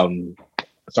 Mm-hmm.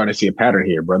 Starting to see a pattern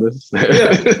here, brothers.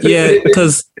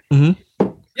 Because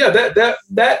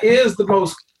that is the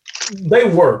most, they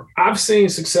work. I've seen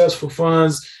successful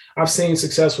funds. I've seen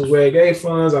successful Reg A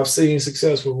funds. I've seen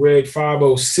successful Reg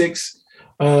 506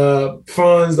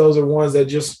 funds. Those are ones that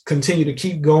just continue to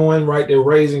keep going, right? They're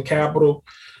raising capital.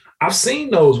 I've seen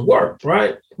those work,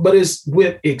 right? But it's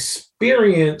with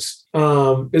experience.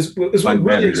 It's with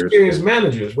really experienced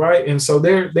managers, right? And so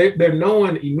they're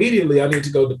knowing immediately I need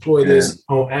to go deploy this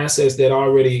on assets that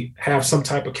already have some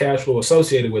type of cash flow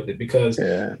associated with it. Because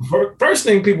first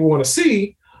thing people want to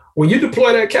see when you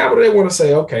deploy that capital, they want to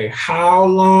say, okay, how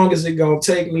long is it going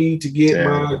to take me to get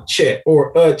my check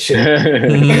or a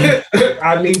check?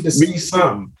 I need to see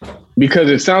something. Because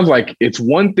it sounds like it's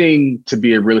one thing to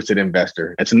be a real estate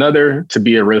investor. It's another to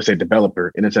be a real estate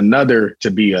developer. And it's another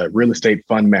to be a real estate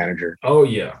fund manager. Oh,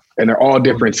 yeah. And they're all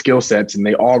different skill sets and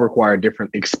they all require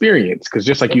different experience. Because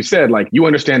just like you said, like you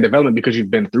understand development because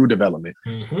you've been through development.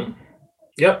 Mm-hmm.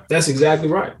 Yep, that's exactly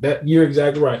right. You're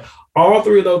exactly right. All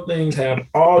 3 of those things have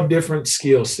all different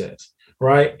skill sets,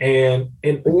 right? And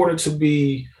in order to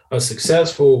be a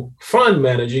successful fund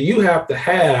manager, you have to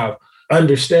have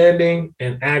understanding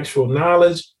and actual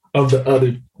knowledge of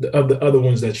the other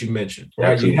ones that you mentioned,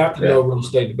 right? Absolutely. You have to know real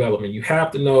estate development. You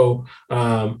have to know,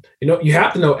 you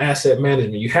have to know asset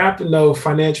management. You have to know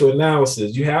financial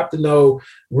analysis. You have to know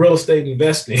real estate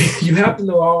investing. You have to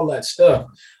know all that stuff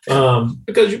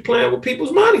because you're playing with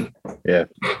people's money. Yeah.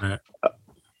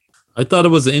 I thought it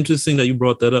was interesting that you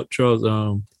brought that up, Charles.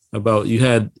 About he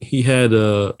had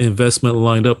investment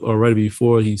lined up already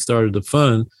before he started the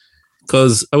fund.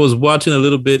 Because I was watching a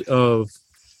little bit of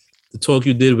the talk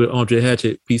you did with Andre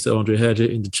Hatchett, piece of Andre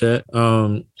Hatchett in the chat.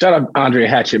 Shout out Andre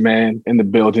Hatchett, man, in the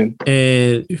building.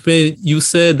 And you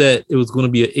said that it was going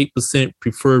to be an 8%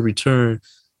 preferred return.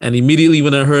 And immediately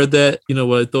when I heard that, you know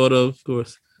what I thought of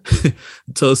course,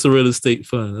 Tulsa Real Estate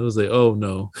Fund. I was like, oh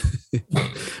no.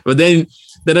 But then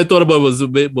I thought about it was a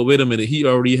bit, but wait a minute, he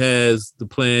already has the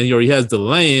plan, he already has the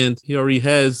land, he already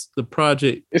has the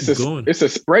project going. It's a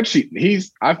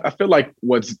spreadsheet. I feel like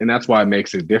and that's why it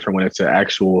makes it different when it's an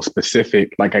actual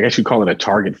specific, like I guess you call it a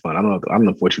target fund. I don't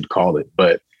know what you'd call it,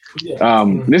 but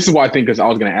this is why I think, because I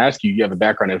was going to ask you, you have a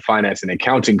background in finance and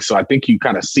accounting. So I think you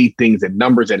kind of see things in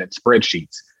numbers and in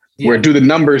spreadsheets. Where do the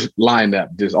numbers line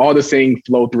up? Does all the same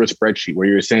flow through a spreadsheet where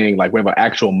you're saying like we have an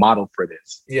actual model for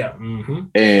this? Yeah. Mm-hmm.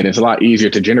 And it's a lot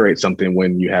easier to generate something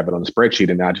when you have it on the spreadsheet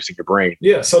and not just in your brain.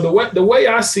 Yeah. So the way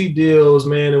I see deals,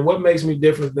 man, and what makes me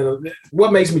different, I'm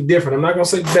not going to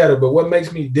say better, but what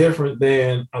makes me different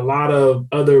than a lot of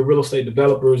other real estate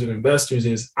developers and investors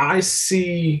is I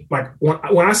see, like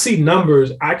when I see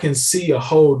numbers, I can see a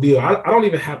whole deal. I don't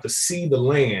even have to see the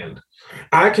land.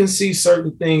 I can see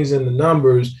certain things in the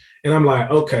numbers and I'm like,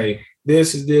 okay,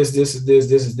 this is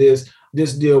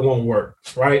this deal won't work,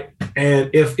 right?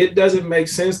 And if it doesn't make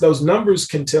sense, those numbers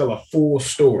can tell a full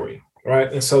story,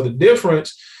 right? And so the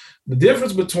difference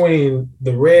between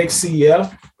the Reg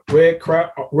CF,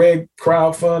 Reg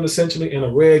Crowd Fund essentially, and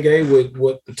a Reg A with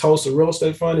what the Tulsa Real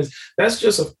Estate Fund is, that's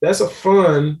a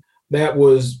fund that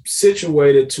was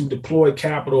situated to deploy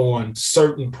capital on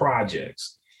certain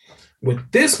projects.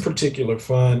 With this particular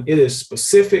fund, it is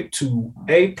specific to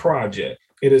a project.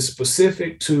 It is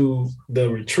specific to the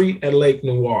retreat at Lake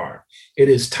Noir. It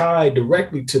is tied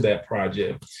directly to that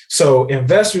project. So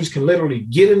investors can literally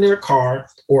get in their car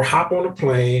or hop on a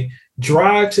plane,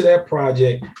 drive to that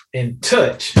project, and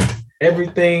touch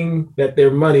everything that their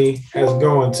money has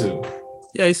gone to.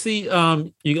 Yeah, I see.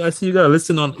 You got to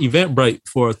listen on Eventbrite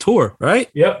for a tour, right?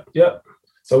 Yep.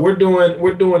 So we're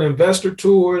doing investor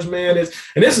tours, man.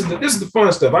 This is the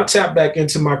fun stuff. I tapped back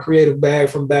into my creative bag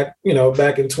from back in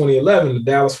 2011, the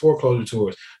Dallas foreclosure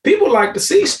tours. People like to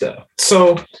see stuff.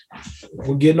 So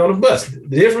we're getting on the bus. The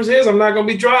difference is I'm not going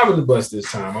to be driving the bus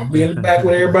this time. I'll be in the back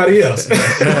with everybody else.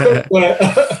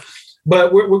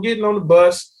 but we're getting on the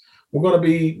bus. We're going to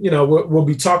be, we'll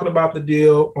be talking about the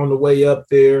deal on the way up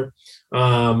there,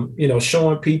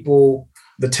 showing people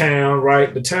the town,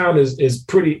 right? The town is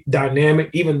pretty dynamic,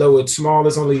 even though it's small.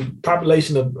 It's only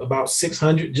population of about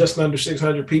 600, just under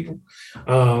 600 people.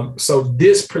 So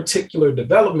this particular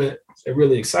development, they're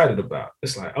really excited about.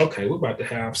 It's like, okay, we're about to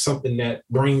have something that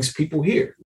brings people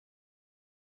here.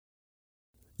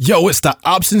 Yo, it's the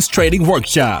Options Trading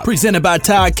Workshop, presented by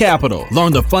Tide Capital.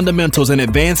 Learn the fundamentals and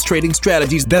advanced trading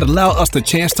strategies that allow us the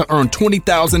chance to earn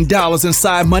 $20,000 in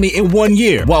side money in 1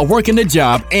 year while working a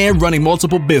job and running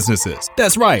multiple businesses.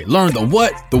 That's right, learn the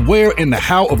what, the where, and the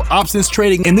how of options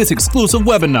trading in this exclusive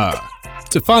webinar.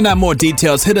 To find out more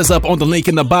details, hit us up on the link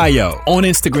in the bio, on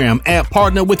Instagram at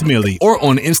Partner with Millie, or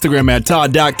on Instagram at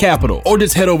Todd.Capital, or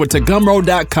just head over to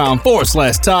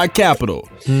Gumroad.com/Todd Capital.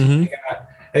 Mm-hmm.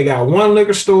 They got one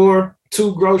liquor store,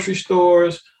 2 grocery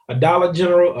stores, a Dollar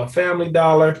General, a Family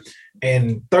Dollar,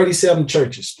 and 37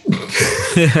 churches.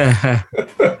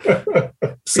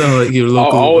 Sound like your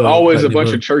local. Always a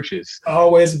bunch of churches.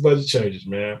 Always a bunch of churches,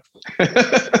 man.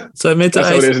 So I meant to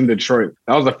That's how it is in Detroit.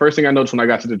 That was the first thing I noticed when I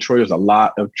got to Detroit. There's a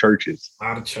lot of churches. A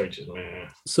lot of churches, man.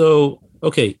 So,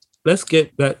 okay. Let's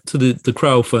get back to the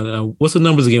crowdfund. What's the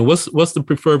numbers again? What's the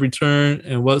preferred return,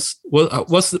 and what's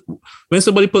when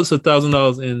somebody puts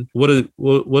 $1,000 in, what are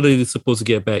they supposed to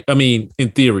get back? I mean, in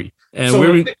theory. And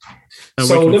let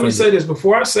me say this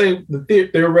before I say the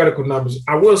theoretical numbers.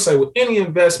 I will say with any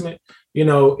investment,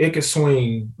 it can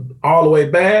swing all the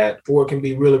way bad, or it can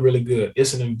be really, really good.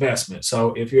 It's an investment.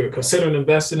 So if you're considering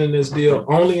investing in this deal,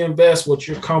 only invest what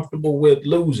you're comfortable with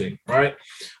losing, right?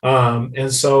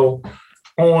 And so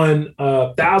on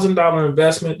a $1,000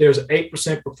 investment, there's an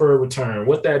 8% preferred return.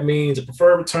 What that means, a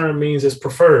preferred return means it's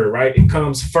preferred, right? It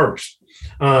comes first.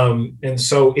 And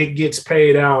so it gets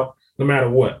paid out no matter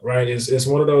what, right? It's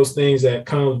one of those things that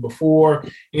comes before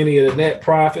any of the net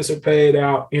profits are paid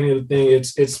out, any of the thing.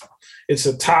 It's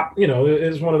a top,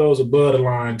 it's one of those above the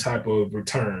line type of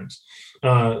returns.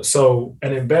 So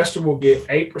an investor will get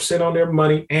 8% on their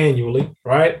money annually,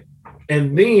 right?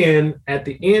 And then at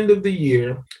the end of the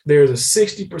year, there's a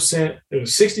 60%,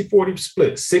 there's a 60-40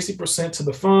 split, 60% to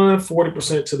the fund,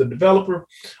 40% to the developer.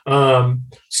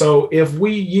 So if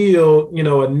we yield,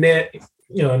 a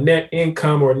net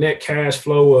income or net cash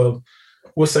flow of,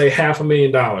 we'll say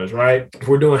 $500,000, right? If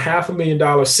we're doing $500,000,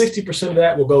 60% of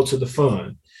that will go to the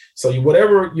fund. So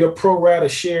whatever your pro rata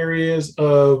share is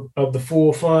of the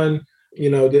full fund,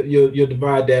 you'll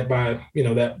divide that by,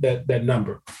 that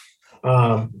number.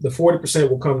 The 40%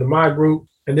 will come to my group,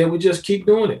 and then we just keep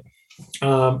doing it.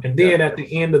 And then at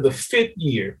the end of the 5th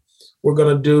year, we're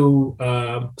going to do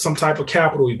some type of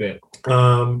capital event,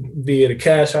 via the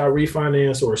cash out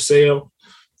refinance or sale.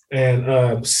 And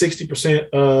 60%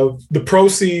 of the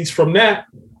proceeds from that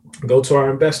go to our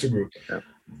investor group,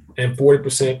 and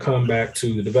 40% come back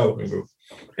to the development group.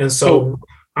 And so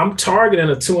I'm targeting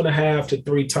a 2.5 to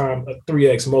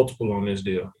 3x multiple on this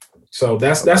deal. So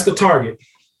that's the target.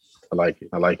 I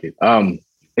like it.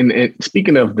 And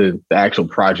speaking of the actual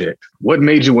project, what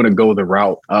made you want to go the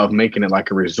route of making it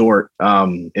like a resort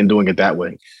and doing it that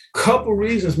way? Couple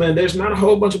reasons, man. There's not a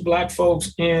whole bunch of Black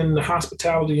folks in the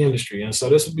hospitality industry. And so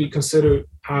this would be considered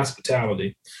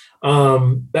hospitality.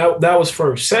 That was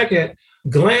first. Second,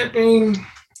 glamping,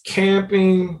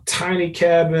 camping, tiny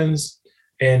cabins,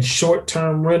 and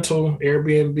short-term rental,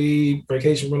 Airbnb,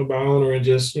 vacation rental by owner, and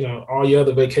just, all your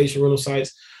other vacation rental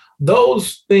sites.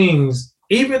 Those things,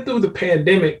 even through the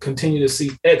pandemic, continue to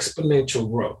see exponential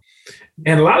growth.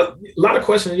 And a lot of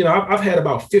questions, I've had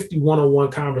about 50 one-on-one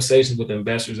conversations with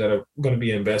investors that are going to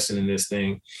be investing in this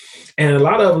thing. And a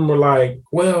lot of them were like,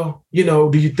 well, do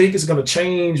you think it's going to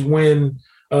change when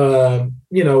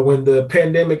the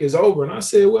pandemic is over? And I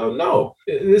said, well, no,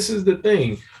 this is the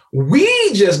thing.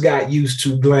 We just got used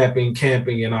to glamping,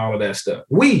 camping, and all of that stuff.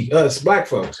 Us Black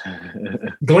folks,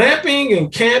 glamping and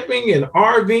camping and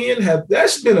RVing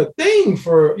that's been a thing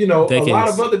for, decades. A lot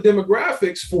of other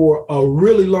demographics for a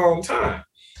really long time.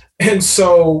 And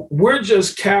so we're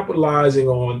just capitalizing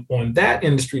on that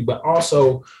industry, but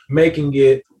also making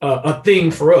it a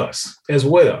thing for us as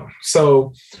well.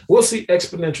 So we'll see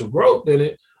exponential growth in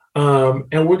it.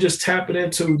 And we're just tapping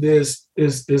into this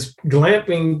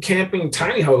glamping, camping,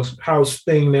 tiny house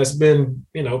thing that's been,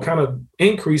 kind of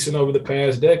increasing over the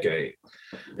past decade.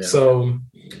 Yeah. So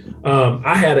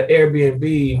I had an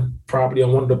Airbnb property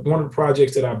on one of the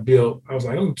projects that I built. I was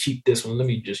like, I'm gonna keep this one. Let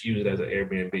me just use it as an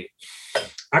Airbnb.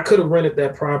 I could have rented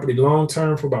that property long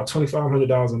term for about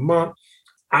 $2,500 a month.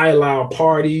 I allow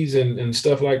parties and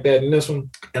stuff like that in this one.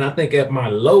 And I think at my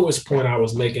lowest point, I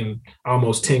was making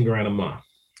almost $10,000 a month.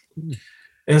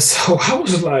 And so I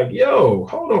was like, yo,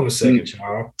 hold on a second,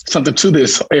 y'all. Something to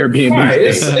this Airbnb. Right,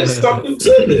 it's something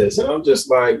to this. And I'm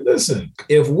just like, listen,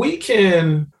 if we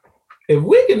can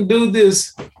do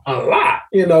this a lot,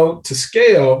 to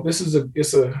scale,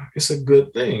 it's a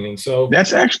good thing. And so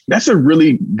that's a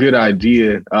really good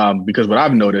idea, because what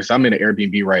I've noticed, I'm in an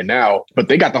Airbnb right now, but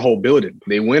they got the whole building.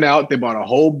 They went out, they bought a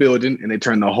whole building, and they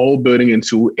turned the whole building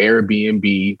into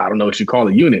Airbnb. I don't know what you call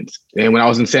it, units. And when I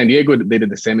was in San Diego, they did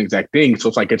the same exact thing. So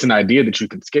it's like, it's an idea that you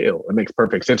can scale. It makes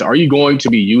perfect sense. Are you going to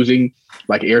be using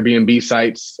like Airbnb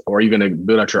sites, or are you going to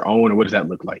build out your own, or what does that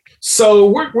look like? So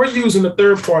we're using a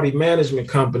third-party management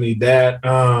company that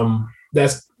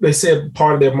they said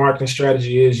part of their marketing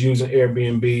strategy is using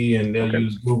Airbnb, and they'll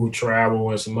use Google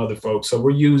Travel and some other folks. So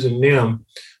we're using them.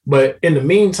 But in the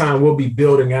meantime, we'll be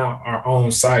building out our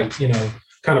own site,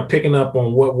 kind of picking up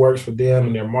on what works for them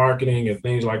and their marketing and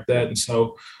things like that. And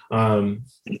so I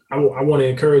want to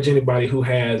encourage anybody who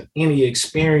has any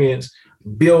experience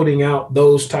building out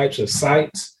those types of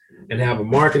sites and have a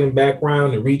marketing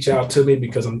background to reach out to me,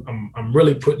 because I'm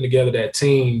really putting together that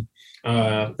team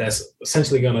that's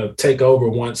essentially going to take over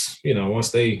once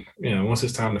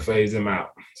it's time to phase them out.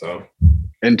 So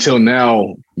until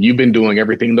now, you've been doing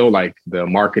everything though, like the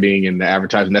marketing and the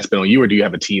advertising that's been on you, or do you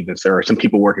have a team or some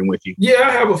people working with you? Yeah,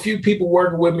 I have a few people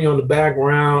working with me on the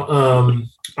background.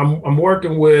 I'm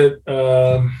working with,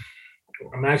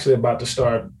 I'm actually about to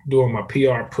start doing my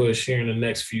PR push here in the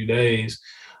next few days.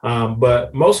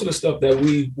 But most of the stuff that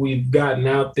we've gotten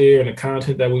out there and the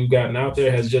content that we've gotten out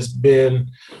there has just been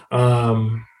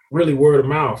really word of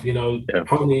mouth,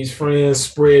 homies, friends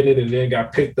spreading it, and then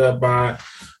got picked up by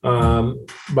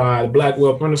the Black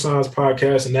Wealth Renaissance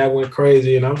podcast, and that went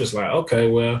crazy. And I'm just like, okay,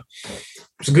 well,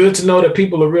 it's good to know that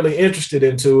people are really interested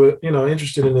into it,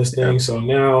 interested in this thing. So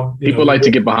now people like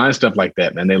to get behind stuff like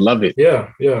that, man. They love it.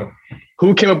 Yeah.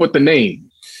 Who came up with the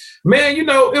name? Man,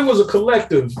 it was a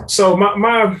collective. So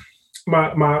my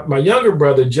younger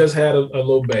brother just had a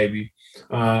little baby,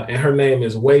 and her name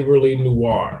is Waverly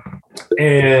Noir.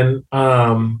 And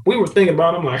we were thinking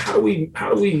about, I'm like, how do we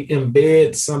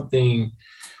embed something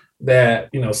that,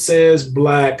 says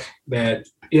Black, that,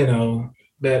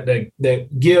 that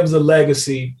gives a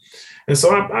legacy. And so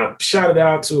I shot it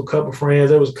out to a couple of friends.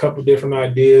 There was a couple of different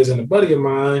ideas, and a buddy of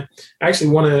mine, actually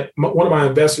one of my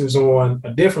investors on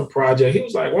a different project, he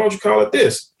was like, why don't you call it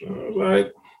this? I was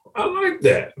like, I like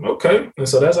that. Okay. And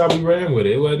so that's how we ran with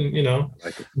it. It wasn't,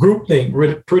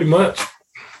 groupthink pretty much.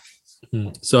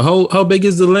 So how big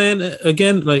is the land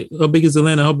again? Like, how big is the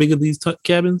land and how big are these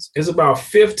cabins? It's about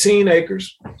 15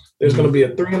 acres. There's going to be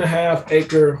a 3.5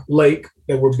 acre lake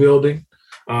that we're building.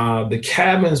 The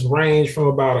cabins range from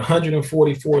about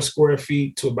 144 square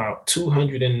feet to about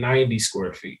 290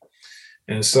 square feet.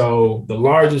 And so the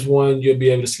largest one, you'll be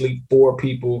able to sleep 4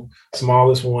 people.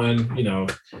 Smallest one,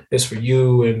 is for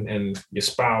you and your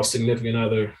spouse, significant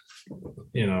other,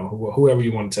 whoever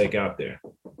you want to take out there.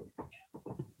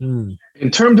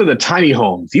 In terms of the tiny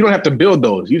homes, you don't have to build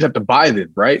those. You just have to buy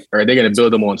them, right? Or are they going to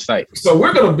build them on site? So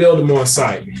we're going to build them on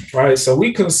site, right? So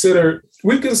we consider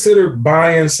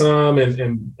buying some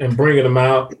and bringing them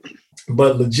out,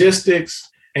 but logistics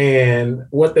and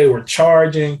what they were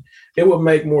charging, it would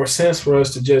make more sense for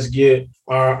us to just get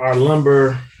our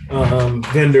lumber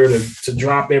vendor to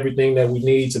drop everything that we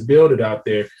need to build it out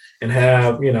there and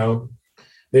have,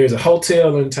 there's a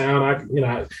hotel in town.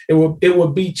 It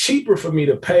would be cheaper for me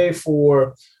to pay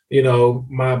for,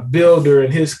 my builder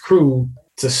and his crew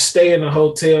to stay in a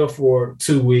hotel for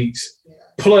 2 weeks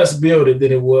plus build it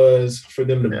than it was for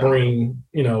them to bring,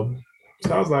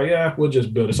 So I was like, yeah, we'll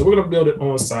just build it. So we're going to build it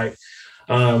on site.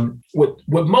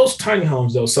 With most tiny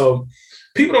homes though, so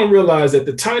people don't realize that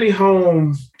the tiny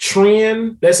home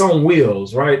trend, that's on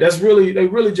wheels, right? They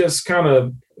really just kind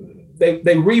of, they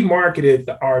remarketed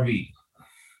the RV.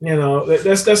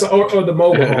 That's or the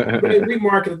mobile home. They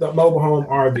remarketed the mobile home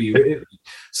RV.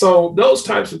 So those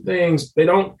types of things, they're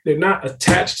not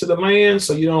attached to the land,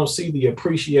 so you don't see the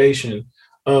appreciation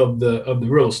of the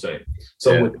real estate.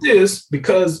 So with this,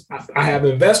 because I have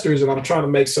investors and I'm trying to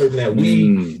make certain that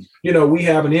we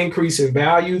have an increase in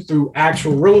value through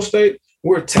actual real estate,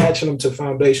 we're attaching them to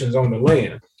foundations on the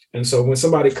land. And so when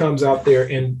somebody comes out there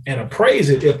and appraise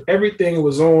it, if everything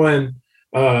was on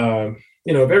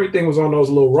if everything was on those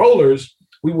little rollers,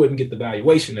 we wouldn't get the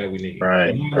valuation that we need.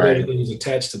 Right. Everything is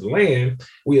attached to the land.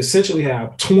 We essentially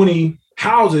have 20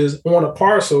 houses on a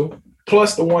parcel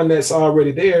plus the one that's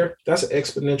already there. That's an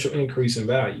exponential increase in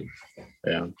value.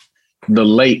 Yeah. The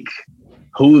lake.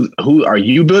 Who are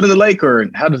you building the lake, or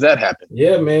how does that happen?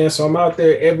 Yeah, man. So I'm out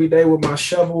there every day with my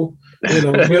shovel.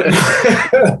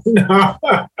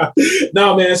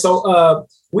 No, man. So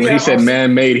when he said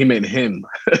man-made, he meant him.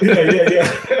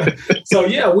 Yeah. So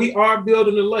yeah, we are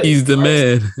building the lake. He's the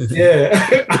man.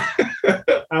 Yeah,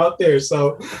 out there.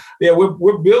 So yeah,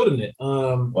 we're building it.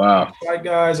 Wow. White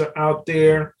guys are out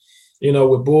there,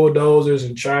 with bulldozers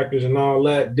and tractors and all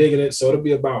that, digging it. So it'll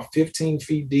be about 15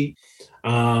 feet deep.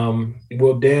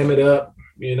 We'll dam it up,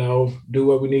 do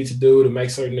what we need to do to make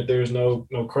certain that there's no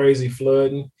crazy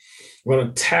flooding. We're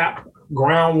going to tap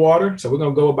groundwater. So we're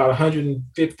going to go about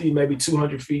 150, maybe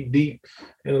 200 feet deep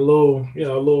in a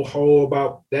little hole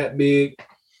about that big,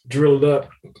 drilled up.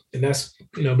 And that's,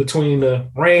 between the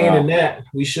rain and that,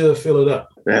 we should fill it up.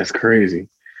 That's crazy.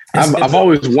 I've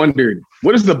always wondered,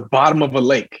 what is the bottom of a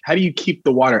lake? How do you keep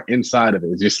the water inside of it?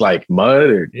 It's just like mud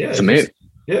or cement?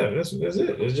 That's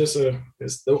it. It's just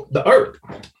it's the earth.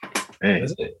 Man.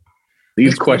 That's it.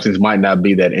 These questions might not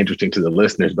be that interesting to the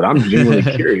listeners, but I'm genuinely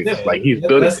curious. He's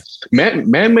building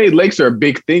man-made lakes are a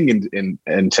big thing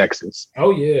in Texas.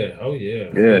 Oh yeah.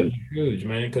 Huge,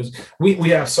 man. Because we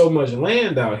have so much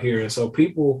land out here, and so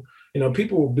people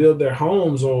will build their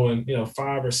homes on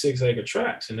 5 or 6 acre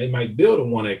tracts, and they might build a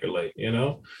 1 acre lake.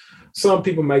 Some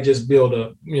people might just build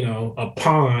a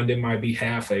pond. It might be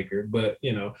half acre, but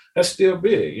that's still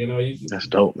big. That's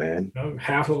dope, man.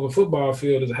 Half of a football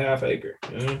field is a half acre.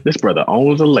 This brother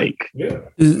owns a lake. Yeah,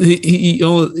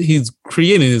 he's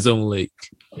creating his own lake.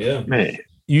 Yeah, man.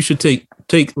 You should take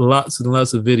lots and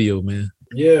lots of video, man.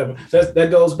 Yeah, that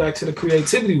goes back to the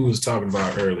creativity we was talking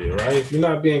about earlier, right? If you're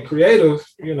not being creative,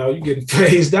 you're getting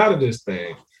phased out of this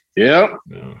thing. Yep.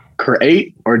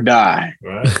 Create or die.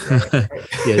 Right.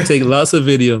 Yeah, take lots of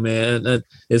video, man.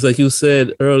 It's like you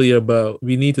said earlier about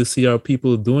we need to see our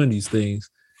people doing these things.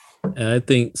 And I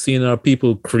think seeing our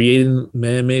people creating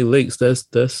man-made lakes, that's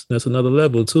another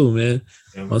level too, man.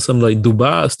 Yeah. On some like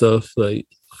Dubai stuff, like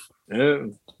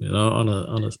on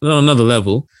another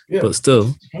level. Yeah. But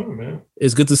still,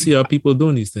 it's good to see our people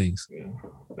doing these things. Yeah.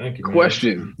 Thank you. Man.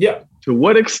 Question. Yeah. To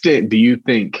what extent do you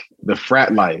think the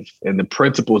frat life and the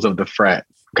principles of the frat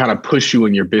kind of push you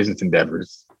in your business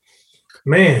endeavors?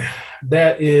 Man,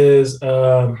 that is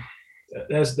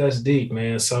that's deep,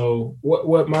 man. So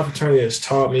what my fraternity has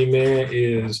taught me, man,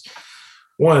 is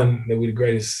one, that we're the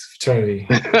greatest fraternity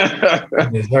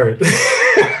on this earth.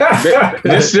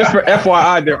 This just for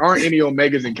FYI, there aren't any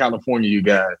Omegas in California, you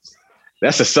guys.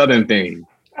 That's a Southern thing.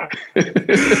 So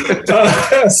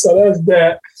that's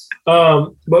that.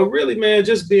 But really, man,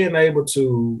 just being able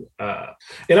to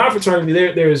in our fraternity,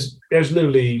 there's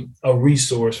literally a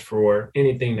resource for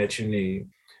anything that you need.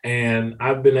 And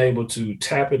I've been able to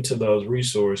tap into those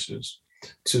resources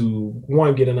to,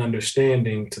 one, get an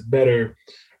understanding to better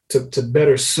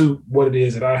suit what it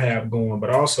is that I have going, but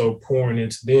also pouring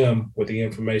into them with the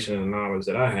information and the knowledge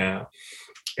that I have.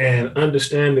 And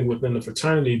understanding within the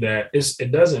fraternity that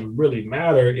it doesn't really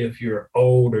matter if you're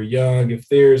old or young, if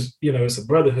there's, it's a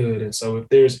brotherhood. And so if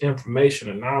there's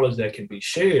information and knowledge that can be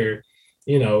shared,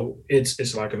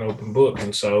 it's like an open book.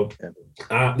 And so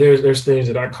there's things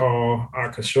that I call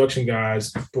our construction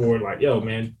guys for, like, yo,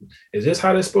 man, is this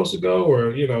how that's supposed to go?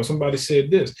 Or, somebody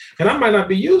said this, and I might not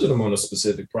be using them on a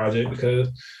specific project because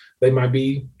they might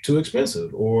be too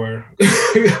expensive or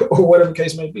or whatever the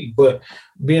case may be. But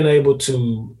being able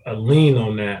to lean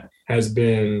on that has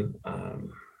been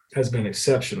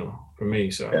exceptional for me.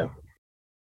 So. Yeah.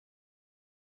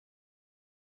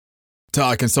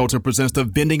 Todd Consulting presents the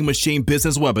Vending Machine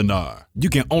Business Webinar. You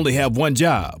can only have one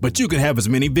job, but you can have as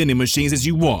many vending machines as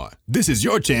you want. This is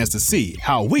your chance to see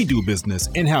how we do business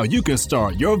and how you can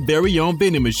start your very own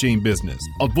vending machine business.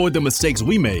 Avoid the mistakes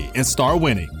we made and start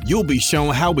winning. You'll be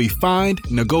shown how we find,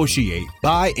 negotiate,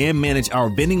 buy, and manage our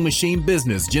vending machine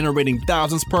business, generating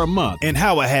thousands per month, and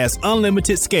how it has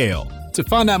unlimited scale. To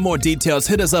find out more details,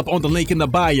 hit us up on the link in the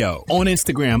bio, on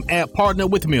Instagram at Partner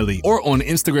with Millie, or on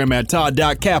Instagram at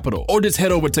Todd.Capital, or just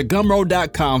head over to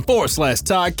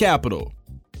Gumroad.com/Todd Capital.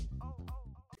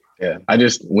 Yeah,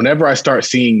 whenever I start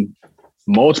seeing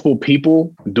multiple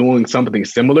people doing something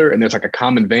similar and there's like a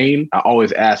common vein, I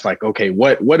always ask, like, okay,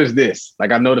 what is this?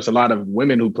 Like, I've noticed a lot of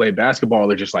women who play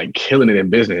basketball are just like killing it in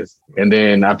business. And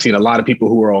then I've seen a lot of people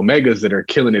who are Omegas that are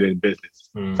killing it in business.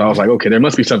 Mm-hmm. So I was like, okay, there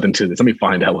must be something to this. Let me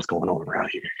find out what's going on around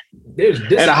here.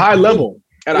 At a high level.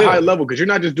 At a high level, because you're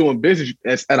not just doing business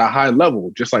at a high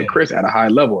level, just like Chris at a high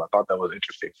level. I thought that was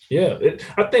interesting. Yeah,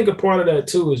 I think a part of that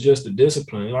too is just the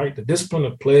discipline, like the discipline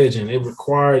of pledging. It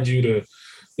required you to,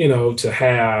 to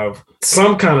have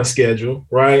some kind of schedule,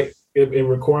 right? It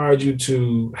required you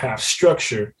to have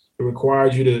structure. It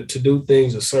required you to do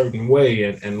things a certain way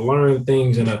and learn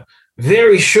things in a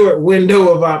very short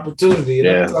window of opportunity. And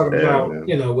I'm talking about,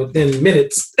 within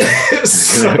minutes.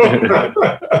 So,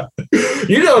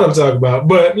 you know what I'm talking about.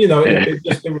 But,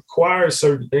 it requires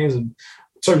certain things of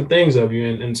you.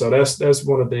 And so that's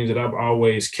one of the things that I've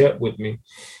always kept with me,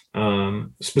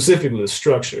 specifically the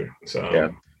structure. So, yeah.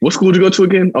 What school did you go to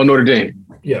again? Oh, Notre Dame.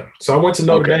 Yeah. So I went to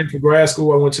Notre Dame for grad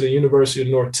school. I went to the University of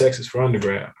North Texas for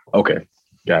undergrad. Okay.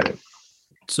 Got it.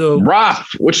 So, Raf,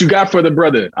 what you got for the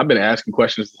brother? I've been asking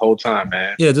questions the whole time,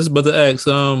 man. Yeah, just about to ask.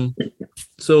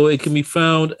 So it can be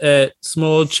found at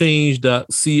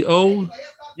smallchange.co.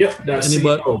 Yep.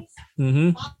 Anybody? Mm-hmm.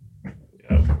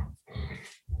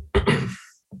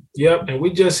 Yep. And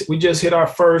we just hit our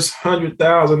first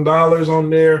 $100,000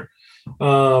 on there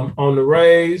on the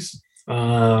raise.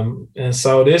 And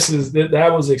so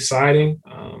that was exciting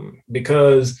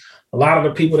because a lot of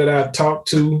the people that I've talked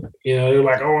to, they're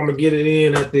like, oh, I'm gonna get it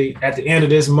in at the end of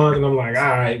this month. And I'm like, all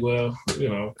right, well,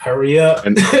 hurry up.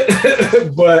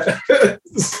 But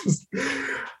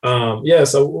so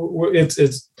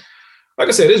it's like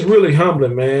I said, it's really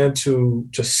humbling, man, to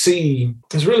see.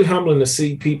 It's really humbling to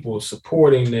see people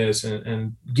supporting this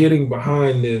and getting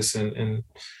behind this and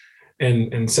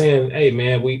saying, hey,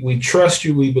 man, we trust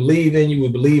you, we believe in you, we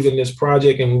believe in this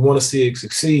project, and we want to see it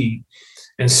succeed.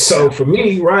 And so for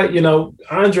me, right,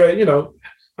 Andre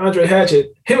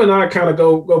Hatchett, him and I kind of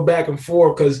go back and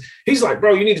forth because he's like,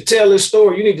 bro, you need to tell this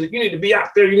story. You need to be out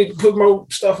there. You need to put more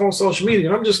stuff on social media.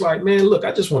 And I'm just like, man, look,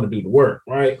 I just want to do the work,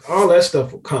 right? All that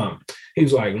stuff will come. He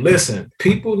was like, listen,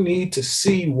 people need to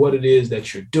see what it is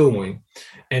that you're doing.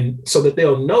 And so that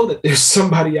they'll know that there's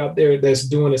somebody out there that's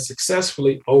doing it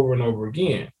successfully over and over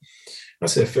again. I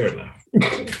said, fair enough.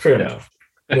 Fair enough.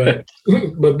 But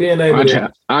being able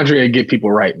Andre get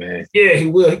people right, man. Yeah, he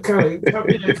will. He kind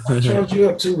of charge you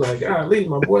up too, like, leave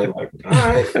my boy. Like, all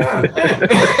right.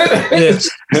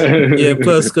 Yeah.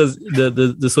 Plus, because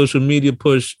the social media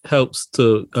push helps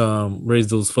to raise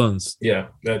those funds. Yeah,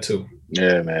 that too.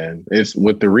 Yeah, man. It's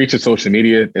with the reach of social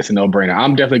media, it's a no-brainer.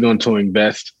 I'm definitely going to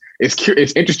invest.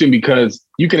 It's interesting because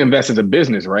you can invest as a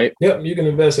business, right? Yep, you can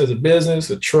invest as a business,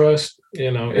 a trust,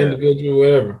 individual,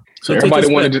 whatever. So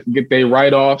everybody wants to get their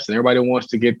write-offs, and everybody wants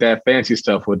to get that fancy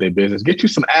stuff with their business. Get you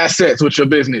some assets with your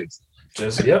business.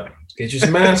 Get you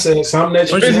some assets. Something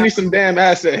that you need some damn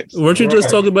assets. Weren't you just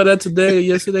talking about that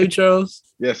yesterday, Charles?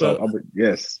 Yes,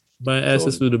 yes. Buying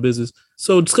assets for the business.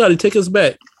 So, Scotty, take us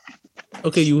back.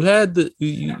 Okay, you had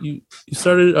you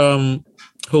started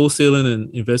wholesaling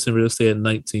and investing in real estate at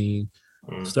 19.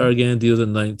 Started getting deals at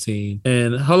 19.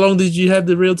 And how long did you have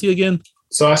the realty again?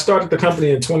 So I started the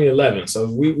company in 2011.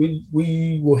 So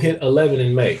we will hit 11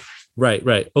 in May.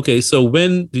 Right. Okay, so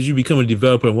when did you become a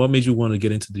developer, and what made you want to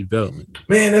get into development?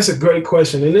 Man, that's a great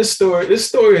question. And this story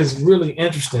is really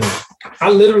interesting. I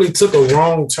literally took a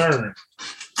wrong turn,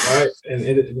 right? And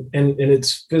in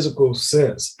its physical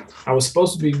sense, I was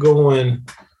supposed to be going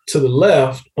to the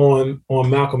left on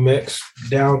Malcolm X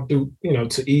down through,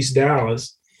 to East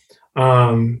Dallas.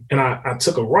 And I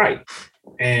took a right,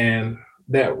 and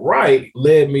that right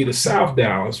led me to South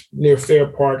Dallas near Fair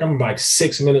Park. I'm like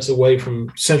 6 minutes away from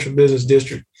Central Business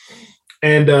District.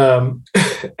 And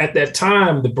at that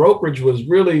time, the brokerage was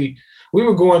we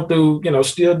were going through,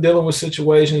 still dealing with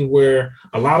situations where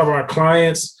a lot of our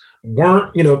clients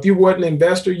weren't, if you weren't an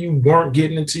investor, you weren't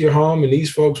getting into your home. And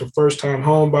these folks were first-time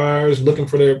home buyers looking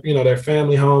for their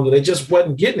family home. And they just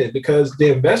wasn't getting it because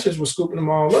the investors were scooping them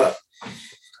all up.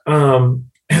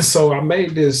 And so I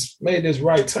made this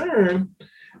right turn,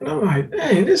 and I'm like,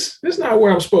 dang, this is not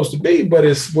where I'm supposed to be, but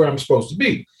it's where I'm supposed to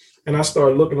be. And I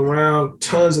started looking around,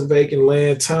 tons of vacant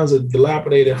land, tons of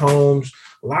dilapidated homes,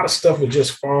 a lot of stuff was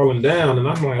just falling down. And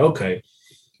I'm like, okay,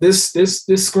 this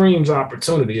screams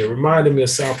opportunity. It reminded me of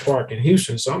South Park in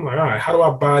Houston. So I'm like, all right, how do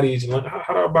I buy these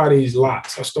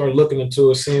lots? I started looking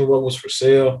into it, seeing what was for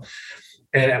sale.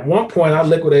 And at one point, I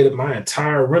liquidated my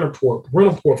entire rental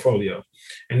portfolio.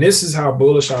 And this is how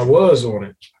bullish I was on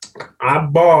it. I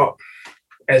bought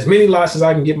as many lots as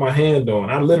I can get my hand on.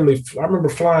 I remember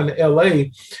flying to LA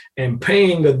and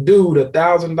paying a dude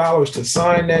 $1,000 to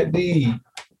sign that deed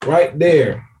right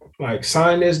there. Like,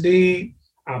 sign this deed.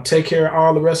 I'll take care of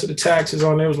all the rest of the taxes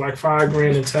on there. It was like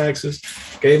 $5,000 in taxes.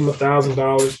 Gave him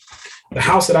 $1,000. The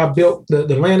house that I built,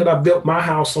 the land that I built my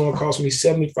house on cost me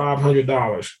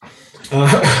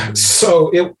 $7,500.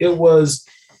 So it was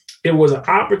an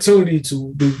opportunity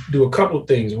to do a couple of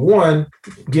things. One,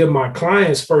 give my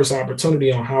clients first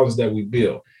opportunity on houses that we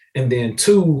build. And then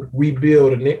two,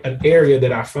 rebuild an area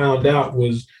that I found out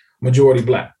was majority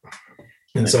Black.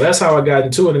 And so that's how I got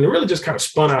into it. And it really just kind of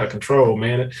spun out of control,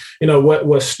 man.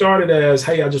 What started as,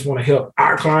 hey, I just want to help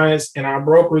our clients and our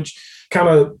brokerage, kind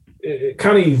of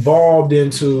evolved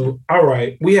into, all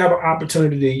right, we have an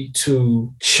opportunity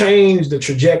to change the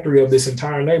trajectory of this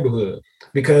entire neighborhood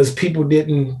because people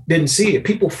didn't see it.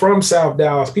 People from South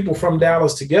Dallas, people from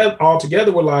Dallas all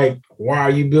together were like, why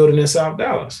are you building in South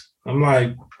Dallas? I'm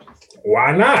like,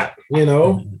 why not?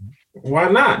 Why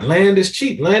not? Land is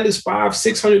cheap. Land is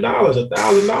 $500-$600,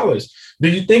 $1,000. Do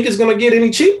you think it's going to get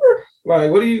any cheaper?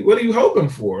 Like, what are you hoping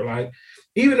for? Like,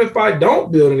 even if I don't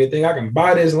build anything, I can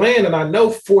buy this land, and I know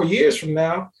 4 years from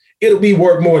now it'll be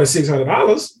worth more than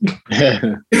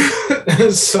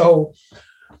 $600. So,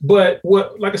 but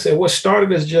like I said, what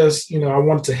started as just, I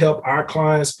wanted to help our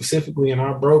clients specifically in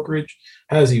our brokerage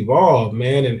has evolved,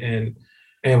 man.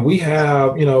 And we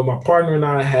have, my partner and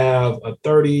I have a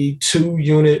 32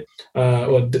 unit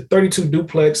or 32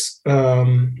 duplex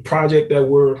project that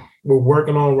we're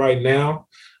working on right now.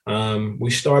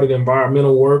 We started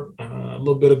environmental work a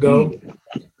little bit ago.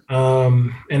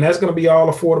 And that's going to be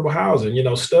all affordable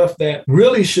housing, stuff that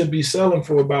really should be selling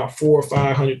for about $400,000 or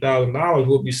 $500,000.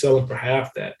 We'll be selling for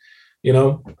half that,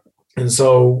 And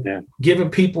so giving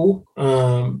people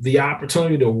the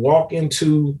opportunity to walk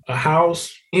into a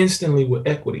house instantly with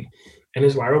equity. And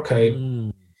it's like,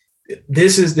 okay,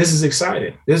 this is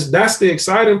exciting. That's the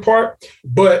exciting part.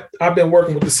 But I've been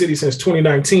working with the city since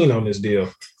 2019 on this deal.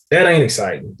 That ain't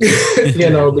exciting,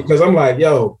 because I'm like,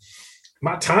 yo,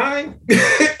 my time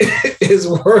is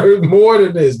worth more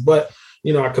than this. But,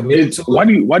 I committed to it. Why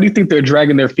do you think they're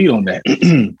dragging their feet on that?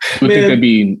 You think they'd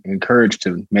be encouraged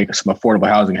to make some affordable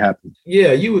housing happen?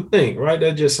 Yeah, you would think, right?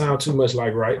 That just sounds too much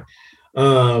like right.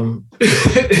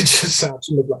 It just sounds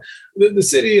too much like the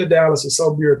city of Dallas is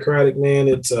so bureaucratic, man.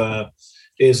 It's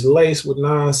laced with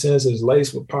nonsense. It's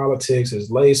laced with politics. It's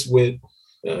laced with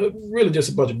really just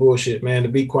a bunch of bullshit, man, to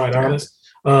be quite honest.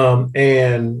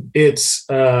 And it's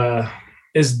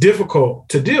difficult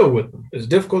to deal with them. It's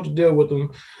difficult to deal with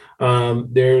them.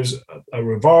 There's a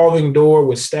revolving door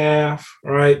with staff,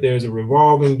 right? There's a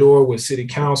revolving door with city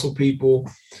council people.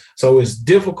 So it's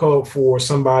difficult for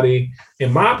somebody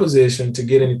in my position to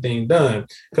get anything done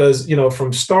because,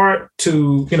 from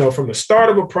the start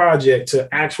of a project to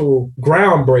actual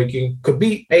groundbreaking could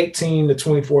be 18 to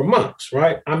 24 months,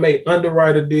 right? I may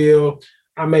underwrite a deal.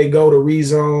 I may go to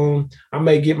rezone. I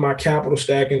may get my capital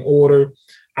stack in order.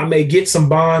 I may get some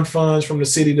bond funds from the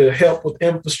city to help with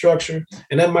infrastructure.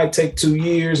 And that might take 2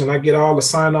 years. And I get all the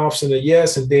sign-offs and the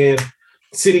yes. And then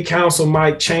city council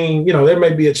might change, there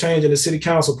may be a change in the city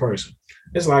council person.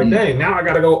 It's like, dang, now I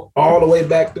got to go all the way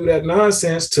back through that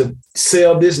nonsense to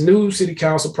sell this new city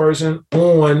council person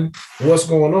on what's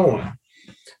going on.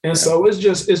 And so it's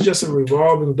just a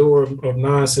revolving door of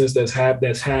nonsense that's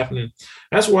happening.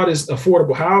 That's why this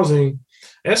affordable housing,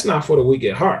 that's not for the weak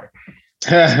at heart.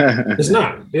 It's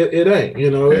not. It ain't.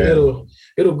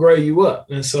 It'll gray you up.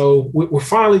 And so we're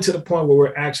finally to the point where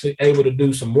we're actually able to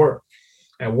do some work.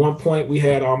 At one point, we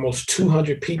had almost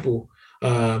 200 people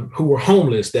who were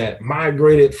homeless that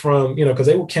migrated from, because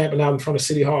they were camping out in front of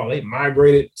City Hall. They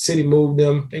migrated, city moved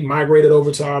them. They migrated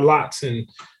over to our lots, and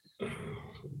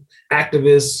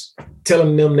activists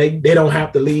telling them they don't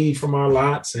have to leave from our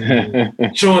lots and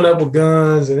showing up with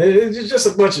guns. And it's just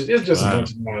a bunch of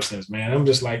nonsense, man. I'm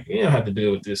just like, you don't have to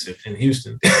deal with this in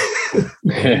Houston.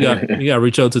 You got to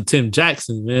reach out to Tim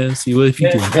Jackson, man. See what if he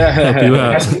can help you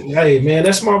out. Hey, man,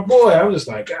 that's my boy. I'm just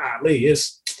like, golly,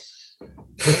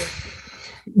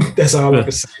 that's all I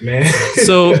can say, man.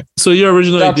 So your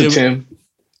original shout idea, out to Tim.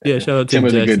 Yeah, shout out to Tim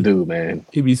Tim. Jackson. Is a good dude, man.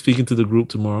 He'll be speaking to the group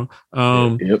tomorrow.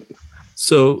 Yep.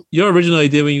 So your original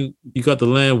idea when you got the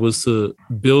land was to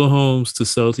build homes to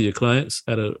sell to your clients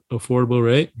at an affordable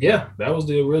rate? Yeah, that was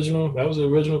the original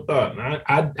thought. And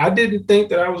I didn't think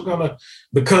that I was going to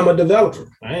become a developer.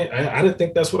 I didn't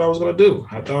think that's what I was going to do.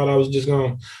 I thought I was just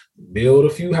going to build a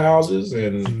few houses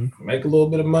and make a little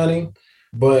bit of money.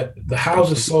 But the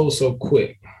houses sold so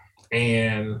quick.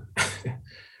 And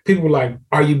people were like,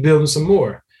 are you building some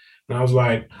more? And I was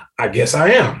like, I guess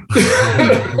I am.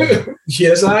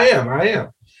 Yes, I am.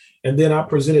 And then I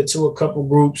presented to a couple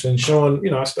groups and showing,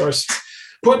 I started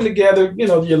putting together,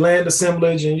 your land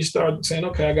assemblage, and you start saying,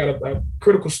 okay, I got a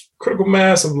critical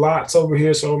mass of lots over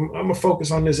here. So I'm going to focus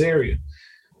on this area.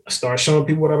 I started showing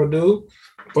people what I would do.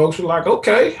 Folks were like,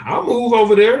 okay, I'll move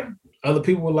over there. Other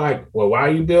people were like, well, why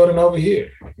are you building over here?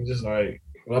 I'm just like,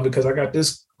 well, because I got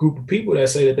this group of people that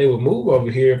say that they would move over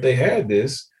here if they had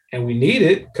this. And we need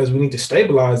it because we need to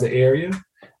stabilize the area,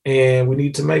 and we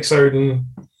need to make certain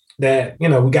that,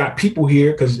 we got people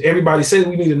here because everybody says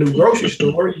we need a new grocery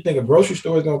store. You think a grocery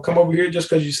store is going to come over here just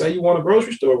because you say you want a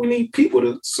grocery store? We need people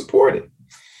to support it.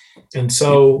 And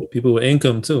so people with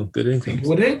income too, good income.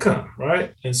 People with income,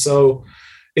 right? And so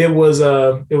it was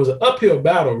an uphill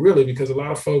battle, really, because a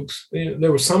lot of folks,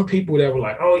 there were some people that were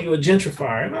like, oh, you're a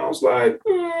gentrifier. And I was like,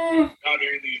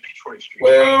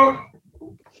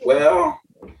 well,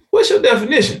 what's your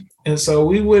definition? And so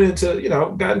we went into,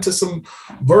 got into some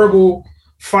verbal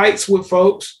fights with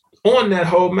folks on that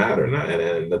whole matter.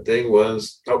 And the thing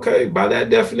was, okay, by that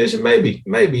definition,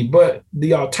 maybe, but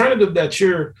the alternative that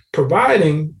you're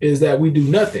providing is that we do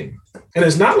nothing. And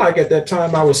it's not like at that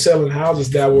time I was selling houses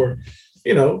that were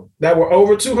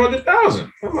over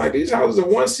 200,000. I'm like, these houses are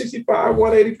 165,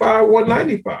 185,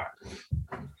 195.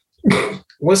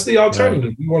 What's the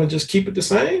alternative? You want to just keep it the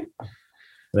same?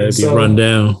 Let it be run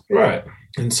down. Right.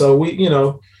 And so we,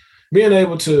 being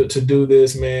able to do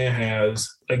this, man, has,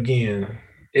 again,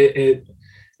 it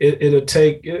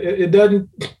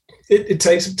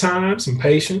takes some time, some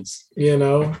patience,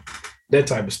 that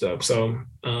type of stuff. So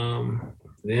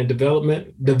then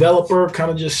developer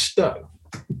kind of just stuck.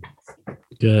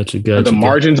 Gotcha. Are the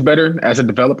margins better as a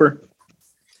developer?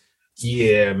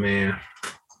 Yeah, man.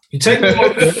 You take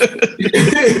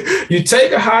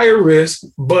a higher risk,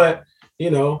 but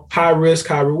high risk,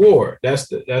 high reward. That's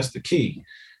the key,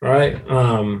 right?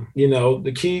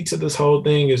 The key to this whole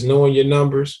thing is knowing your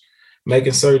numbers,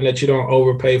 making certain that you don't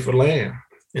overpay for land.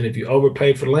 And if you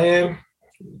overpay for land,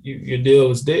 your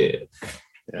deal is dead.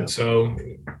 Yeah. And so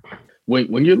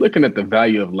when you're looking at the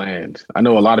value of land, I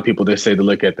know a lot of people, they say to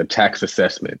look at the tax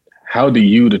assessment. How do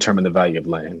you determine the value of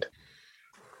land?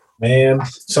 Man,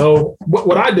 so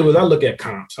what I do is I look at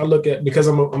comps. I look at, because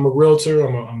I'm a realtor,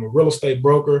 I'm a real estate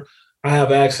broker. I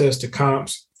have access to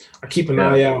comps. I keep an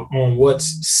eye out on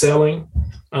what's selling.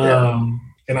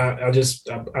 And I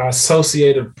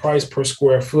associate a price per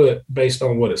square foot based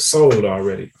on what is sold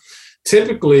already.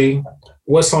 Typically,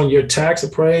 what's on your tax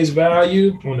appraised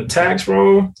value on the tax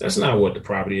roll, that's not what the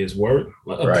property is worth.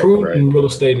 A proven real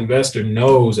estate investor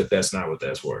knows that that's not what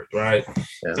that's worth, right?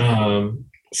 Yeah.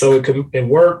 So it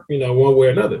work, one way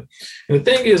or another. And the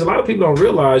thing is, a lot of people don't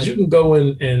realize you can go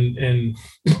in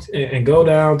and go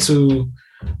down to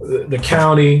the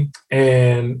county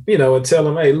and tell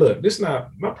them, hey, look,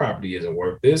 my property isn't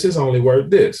worth this. It's only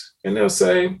worth this. And they'll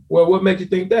say, well, what makes you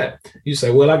think that? You say,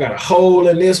 well, I got a hole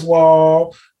in this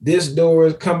wall. This door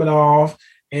is coming off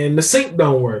and the sink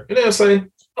don't work. And they'll say,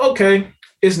 okay,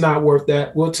 it's not worth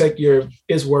that. We'll take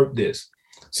it's worth this.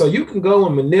 So you can go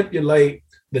and manipulate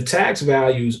the tax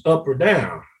values up or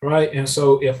down, right? And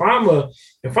so if I'm a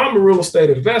real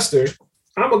estate investor,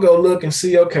 I'm gonna go look and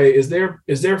see, okay, is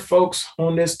there folks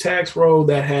on this tax roll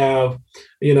that have,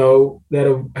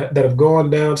 that have gone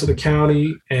down to the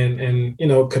county and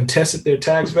contested their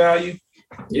tax value?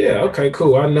 Yeah, okay,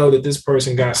 cool. I know that this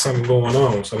person got something going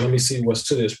on, so let me see what's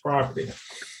to this property.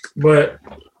 But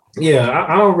yeah,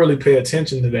 I don't really pay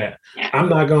attention to that. I'm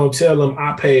not gonna tell them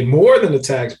I paid more than the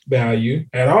tax value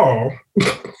at all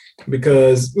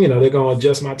because they're gonna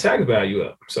adjust my tax value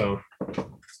up. So.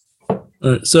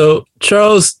 All right, so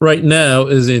Charles right now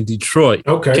is in Detroit,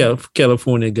 okay,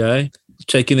 California guy,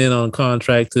 checking in on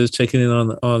contractors, checking in on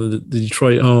the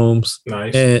Detroit homes.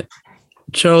 Nice. And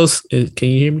Charles, can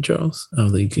you hear me, Charles? I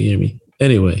don't think you can hear me.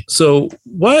 Anyway, so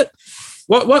what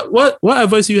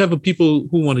advice do you have for people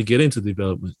who want to get into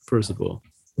development? First of all,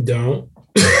 don't.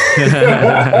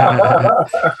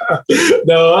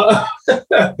 No,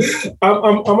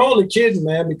 I'm only kidding,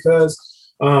 man, because.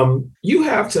 You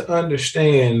have to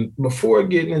understand before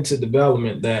getting into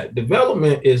development that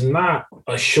development is not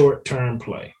a short-term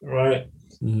play, right?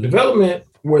 Mm-hmm. Development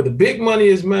where the big money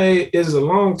is made is a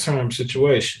long-term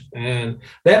situation. And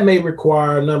that may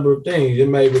require a number of things. It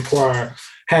may require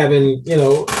having,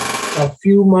 a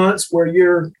few months where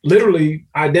you're literally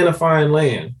identifying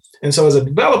land. And so as a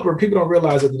developer, people don't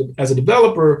realize that as a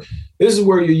developer, this is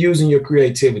where you're using your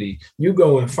creativity. You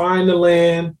go and find the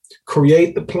land,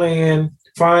 create the plan,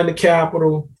 find the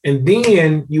capital, and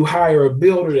then you hire a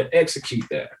builder to execute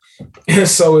that. And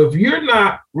so if you're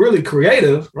not really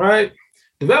creative, right,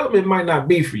 development might not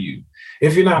be for you.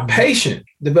 If you're not patient,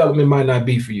 development might not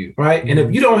be for you, right? And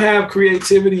if you don't have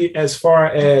creativity as far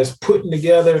as putting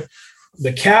together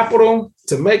the capital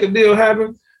to make a deal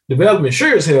happen, development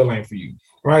sure as hell ain't for you,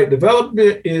 right?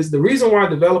 Development is the reason why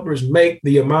developers make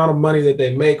the amount of money that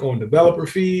they make on developer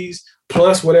fees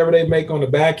plus whatever they make on the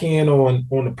back end on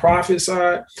the profit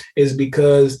side is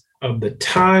because of the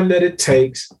time that it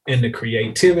takes and the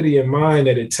creativity and mind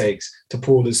that it takes to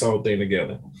pull this whole thing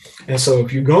together. And so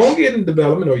if you're going to get in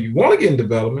development or you want to get in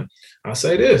development, I'll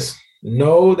say this,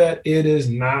 know that it is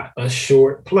not a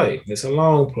short play. It's a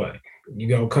long play. You're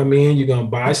going to come in, you're going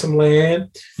to buy some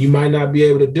land. You might not be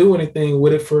able to do anything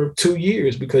with it for 2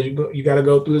 years because you got to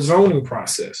go through the zoning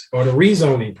process or the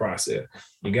rezoning process.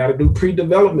 You got to do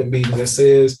pre-development meetings that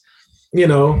says,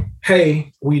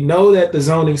 hey, we know that the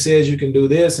zoning says you can do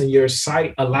this and your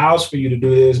site allows for you to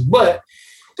do this, but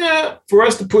for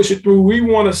us to push it through, we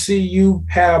want to see you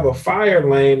have a fire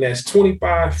lane that's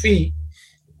 25 feet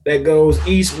that goes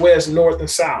east, west, north, and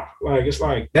south. It's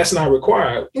like, that's not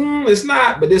required. It's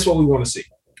not, but this is what we want to see.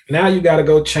 Now you got to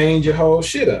go change your whole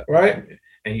shit up, right?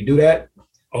 And you do that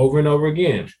over and over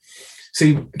again.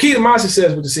 See, Keita Masi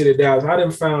says with the city of Dallas, I done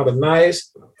found a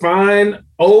nice, fine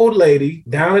old lady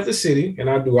down at the city, and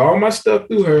I do all my stuff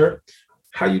through her.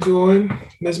 How you doing,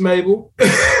 Miss Mabel?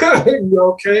 You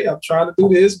okay? I'm trying to do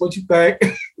this. What you think?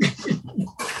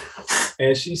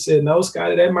 And she said, no,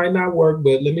 Scotty, that might not work,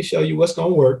 but let me show you what's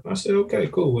going to work. I said, okay,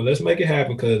 cool. Well, let's make it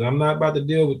happen because I'm not about to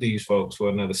deal with these folks for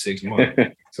another 6 months.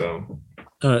 So,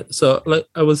 all right. So like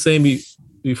I was saying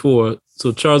before,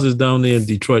 so Charles is down there in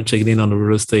Detroit checking in on the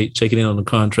real estate, checking in on the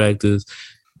contractors.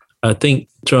 I think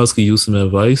Charles could use some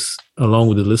advice along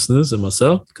with the listeners and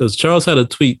myself, because Charles had a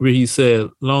tweet where he said,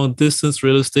 long distance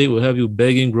real estate will have you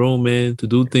begging grown men to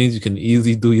do things you can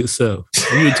easily do yourself.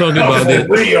 We were talking about that.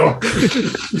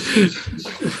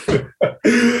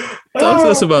 Talk to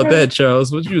us about that,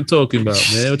 Charles. What you talking about,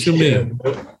 man? What you mean?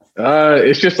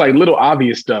 It's just like little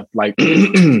obvious stuff. Like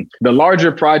the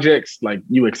larger projects, like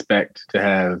you expect to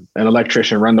have an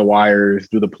electrician run the wires,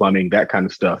 do the plumbing, that kind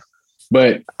of stuff.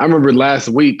 But I remember last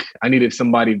week, I needed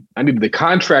the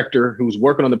contractor who was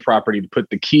working on the property to put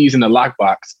the keys in the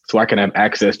lockbox so I can have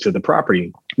access to the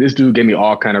property. This dude gave me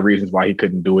all kind of reasons why he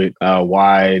couldn't do it,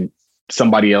 why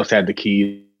somebody else had the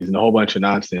keys and a whole bunch of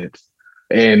nonsense.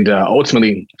 And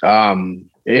ultimately, it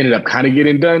ended up kind of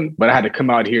getting done, but I had to come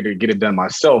out here to get it done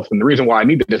myself. And the reason why I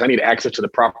needed this, I need access to the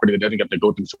property that doesn't have to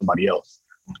go through somebody else.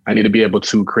 I need to be able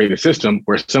to create a system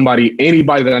where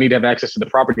anybody that I need to have access to the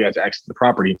property has access to the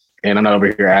property. And I'm not over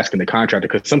here asking the contractor,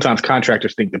 because sometimes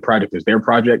contractors think the project is their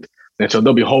project. And so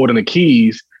they'll be holding the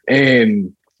keys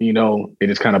and it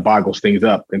just kind of boggles things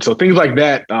up. And so things like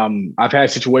that, I've had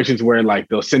situations where like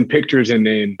they'll send pictures and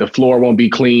then the floor won't be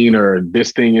clean or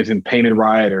this thing isn't painted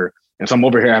right, and so I'm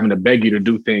over here having to beg you to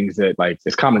do things that like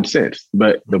it's common sense.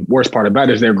 But the worst part about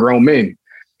it is they're grown men.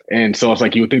 And so it's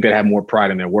like you would think they'd have more pride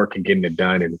in their work and getting it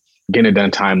done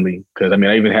timely. Because I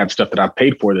mean, I even have stuff that I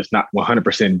paid for that's not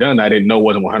 100% done. I didn't know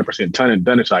wasn't 100%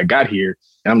 done until I got here.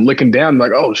 And I'm looking down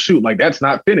like, oh shoot, like that's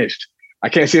not finished. I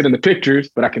can't see it in the pictures,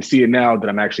 but I can see it now that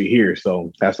I'm actually here.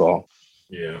 So that's all.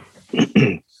 Yeah.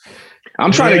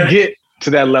 I'm trying to get to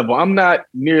that level. I'm not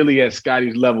nearly at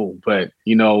Scotty's level, but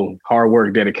hard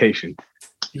work, dedication.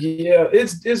 Yeah,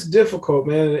 it's difficult,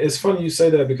 man. It's funny you say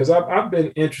that because I've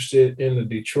been interested in the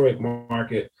Detroit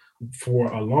market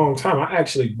for a long time. I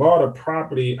actually bought a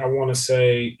property, I want to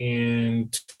say in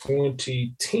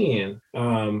 2010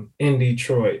 in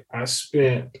Detroit. I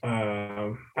spent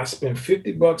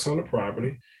 $50 on the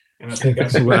property, and I think I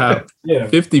spent wow. Yeah,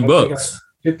 $50.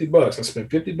 $50. I spent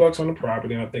 $50 on the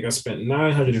property, and I think I spent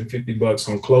 $950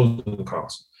 on closing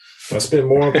costs. So I spent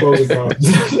more on closing costs.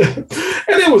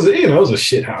 And it was, it was a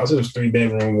shit house. It was 3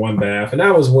 bedroom, 1 bath. And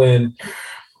that was when,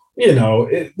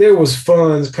 there was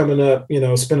funds coming up,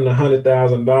 spending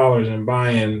 $100,000 and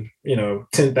buying,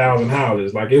 10,000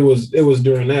 houses. Like it was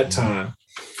during that time.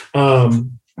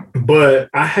 But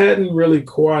I hadn't really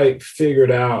quite figured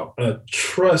out a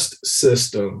trust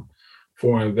system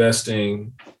for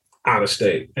investing out of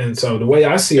state. And so the way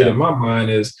I see it in my mind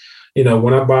is,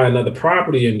 when I buy another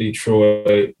property in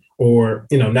Detroit or,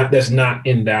 that's not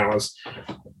in Dallas,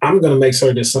 I'm going to make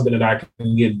certain it's something that I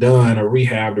can get done or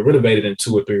rehabbed or renovated in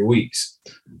 2 or 3 weeks.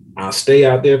 I'll stay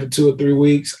out there for 2 or 3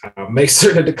 weeks. I'll make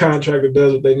certain that the contractor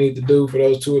does what they need to do for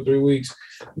those 2 or 3 weeks.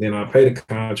 Then I'll pay the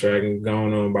contract and go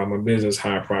on about my business,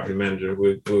 hire a property manager.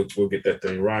 We'll get that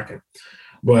thing rocking.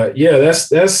 But yeah,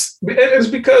 it's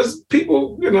because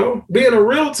people, being a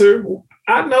realtor,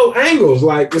 I know angles,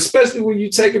 like, especially when you're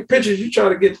taking pictures, you try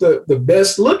to get the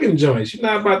best looking joints. You're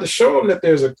not about to show them that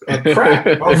there's a crack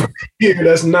over here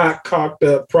that's not caulked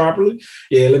up properly.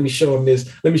 Yeah, let me show them this.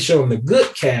 Let me show them the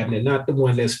good cabinet, not the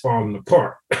one that's falling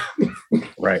apart.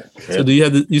 Right. So do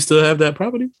you still have that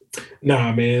property?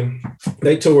 Nah, man.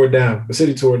 They tore it down. The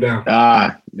city tore it down.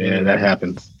 Ah, man, that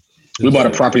happens. We bought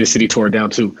a property the city tore it down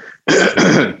too.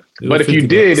 But if you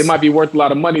did, it might be worth a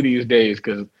lot of money these days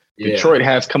because Detroit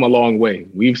has come a long way.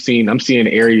 I'm seeing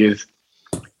areas,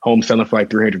 homes selling for like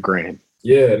 $300,000.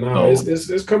 Yeah, no,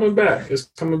 it's coming back. It's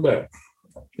coming back.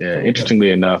 Yeah, interestingly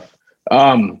enough.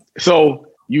 So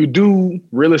you do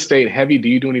real estate heavy. Do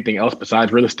you do anything else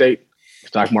besides real estate?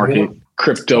 Stock market,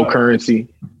 cryptocurrency?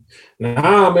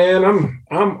 Nah, man,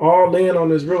 I'm all in on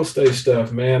this real estate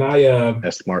stuff, man.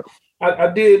 That's smart.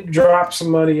 I did drop some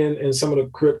money in some of the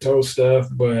crypto stuff,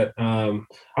 but I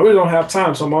really don't have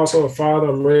time. So I'm also a father.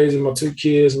 I'm raising my 2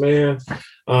 kids, man,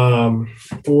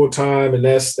 full time. And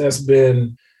that's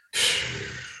been,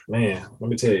 man, let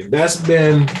me tell you, that's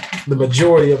been the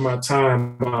majority of my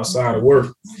time outside of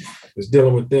work is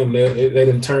dealing with them. They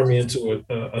didn't turn me into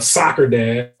a soccer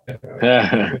dad.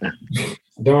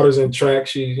 Daughter's in track.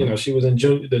 She was in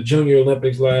the Junior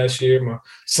Olympics last year. My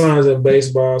son's in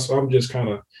baseball. So I'm just kind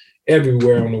of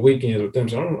everywhere on the weekends with them.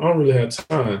 So I don't really have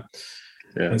time.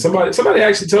 Yeah. And somebody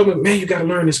actually told me, man, you got to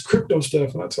learn this crypto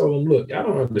stuff. And I told them, look, I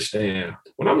don't understand.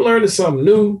 When I'm learning something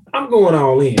new, I'm going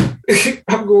all in.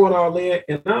 I'm going all in.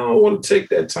 And I don't want to take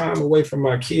that time away from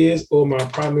my kids or my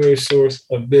primary source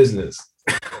of business.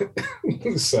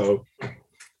 So,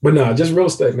 but no, just real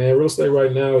estate, man. Real estate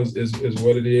right now is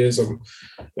what it is. I'm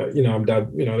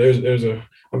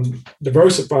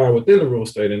diversified within the real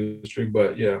estate industry,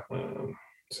 but yeah.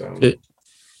 So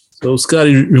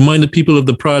Scotty, remind the people of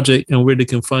the project and where they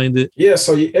can find it. Yeah,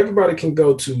 so everybody can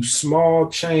go to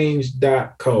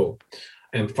smallchange.co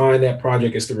and find that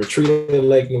project. It's the Retreat in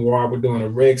Lake Noir. We're doing a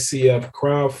Reg CF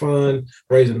crowdfund,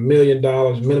 raising $1 million.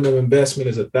 Minimum investment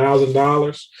is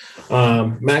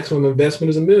 $1,000. Maximum investment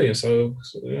is $1 million. So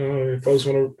if folks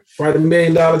want to write $1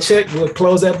 million check, we'll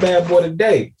close that bad boy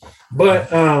today. But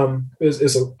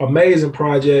it's an amazing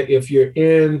project. If you're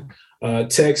in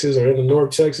Texas or in the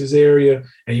North Texas area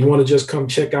and you want to just come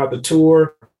check out the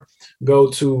tour, go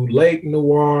to Lake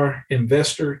Noir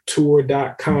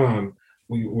investortour.com.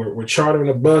 We're chartering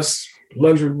a bus,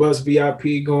 luxury bus,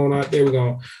 VIP going out there. We're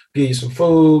going to give you some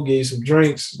food, give you some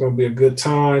drinks. It's going to be a good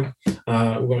time.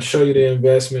 We're going to show you the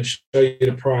investment, show you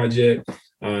the project,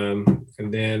 and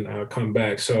then come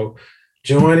back. So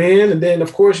join in. And then,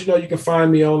 of course, you can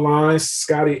find me online,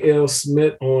 Scotty L.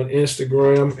 Smith on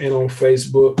Instagram and on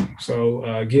Facebook.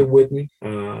 So get with me.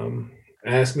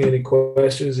 Ask me any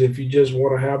questions. If you just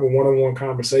want to have a one-on-one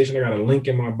conversation, I got a link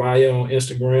in my bio on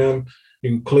Instagram.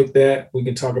 You can click that. We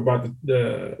can talk about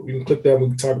we can click that. We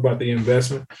can talk about the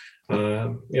investment,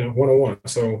 one-on-one.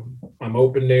 So I'm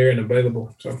open there and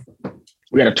available. So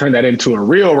we got to turn that into a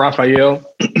reel, Raphael.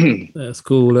 That's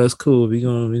cool. We're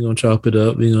gonna chop it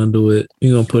up. We're gonna do it.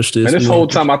 We're gonna push this. And this whole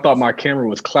time I thought my camera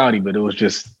was cloudy, but it was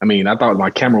just, I thought my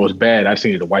camera was bad. I just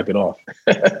needed to wipe it off.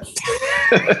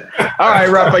 All right,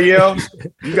 Raphael,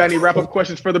 you got any wrap-up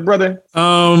questions for the brother?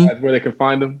 Where they can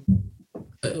find them?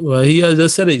 Well, he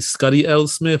just said it. Scotty L.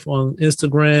 Smith on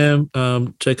Instagram.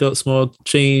 Check out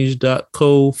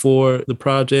smallchange.co for the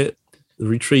project. The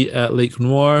retreat at Lake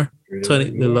Noir.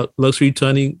 The luxury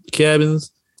tiny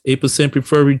cabins, 8%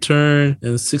 preferred return,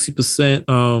 and 60%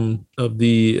 of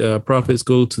the profits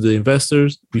go to the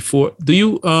investors.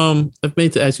 I've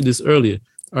meant to ask you this earlier.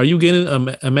 Are you getting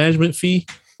a management fee?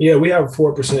 Yeah, we have a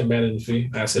 4% management fee,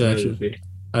 asset management fee.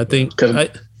 I think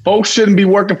folks shouldn't be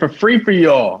working for free for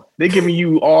y'all. They're giving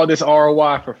you all this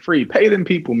ROI for free. Pay them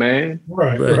people, man.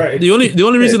 Right. The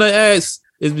only reason I ask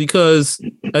is because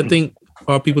I think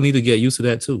our people need to get used to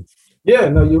that too. Yeah,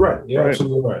 no, you're right. You're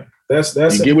absolutely right. That's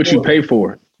you get what you pay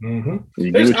for. Mm-hmm.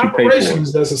 You There's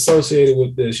operations that's associated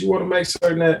with this. You want to make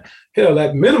certain that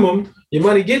at minimum your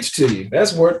money gets to you.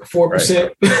 That's worth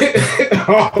 4%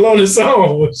 all on its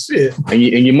own. Shit. And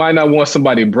you might not want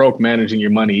somebody broke managing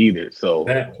your money either. So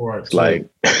that part, it's like,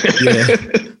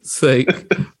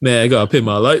 man, I gotta pay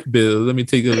my light bill. Let me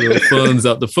take a little funds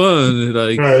out the fund.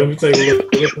 Like, all right, let me take a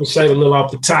little, shave a little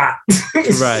off the top.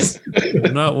 Right.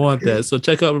 Do not want that. So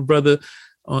check out my brother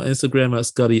on Instagram at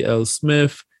Scotty L.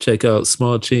 Smith. Check out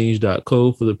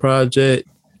smallchange.co for the project.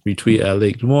 Retweet at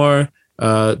Lake Noir.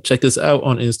 Check us out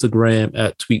on Instagram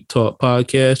at Tweet Talk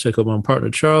Podcast. Check out my partner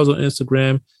Charles on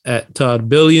Instagram at Todd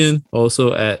Billion.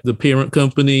 Also at the parent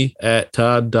company at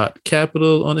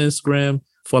Todd.capital on Instagram.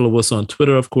 Follow us on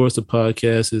Twitter, of course. The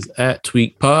podcast is at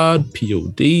TweetPod,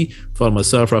 P-O-D. Follow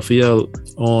myself, Raphael,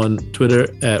 on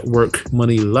Twitter at Work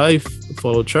Money Life.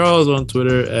 Follow Charles on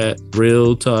Twitter at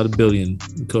Real Todd Billion,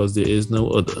 because there is no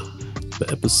other. For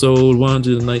episode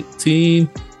 119,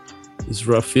 it's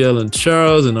Raphael and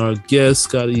Charles and our guest,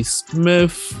 Scotty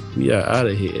Smith. We are out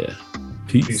of here.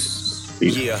 Peace.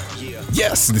 Yeah.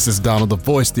 Yes, this is Donald the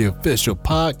Voice, the official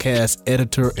podcast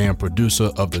editor and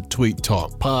producer of the Tweet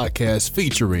Talk podcast,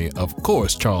 featuring, of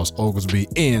course, Charles Oglesby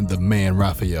and the man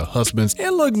Raphael Husbands.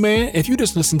 And look, man, if you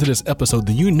just listen to this episode,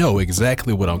 then you know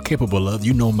exactly what I'm capable of.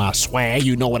 You know my swag.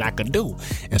 You know what I could do.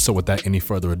 And so without any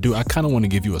further ado, I kind of want to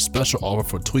give you a special offer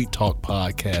for Tweet Talk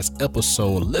podcast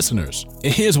episode listeners.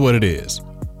 And here's what it is.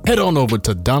 Head on over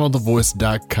to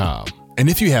DonaldTheVoice.com. And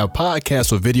if you have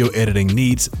podcast or video editing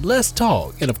needs, let's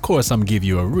talk. And of course, I'm going to give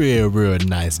you a real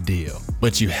nice deal.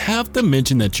 But you have to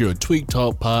mention that you're a Tweet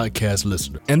Talk podcast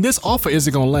listener. And this offer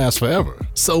isn't going to last forever.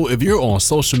 So if you're on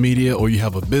social media, or you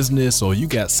have a business, or you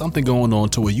got something going on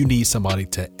to where you need somebody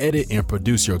to edit and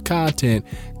produce your content,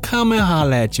 come and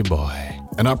holla at your boy.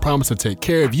 And I promise to take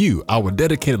care of you, our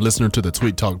dedicated listener to the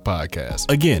Tweet Talk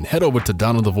podcast. Again, head over to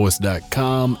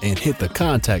DonaldTheVoice.com and hit the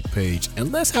contact page,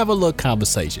 and let's have a little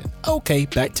conversation. Okay,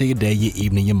 back to your day, your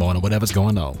evening, your morning, whatever's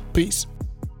going on. Peace.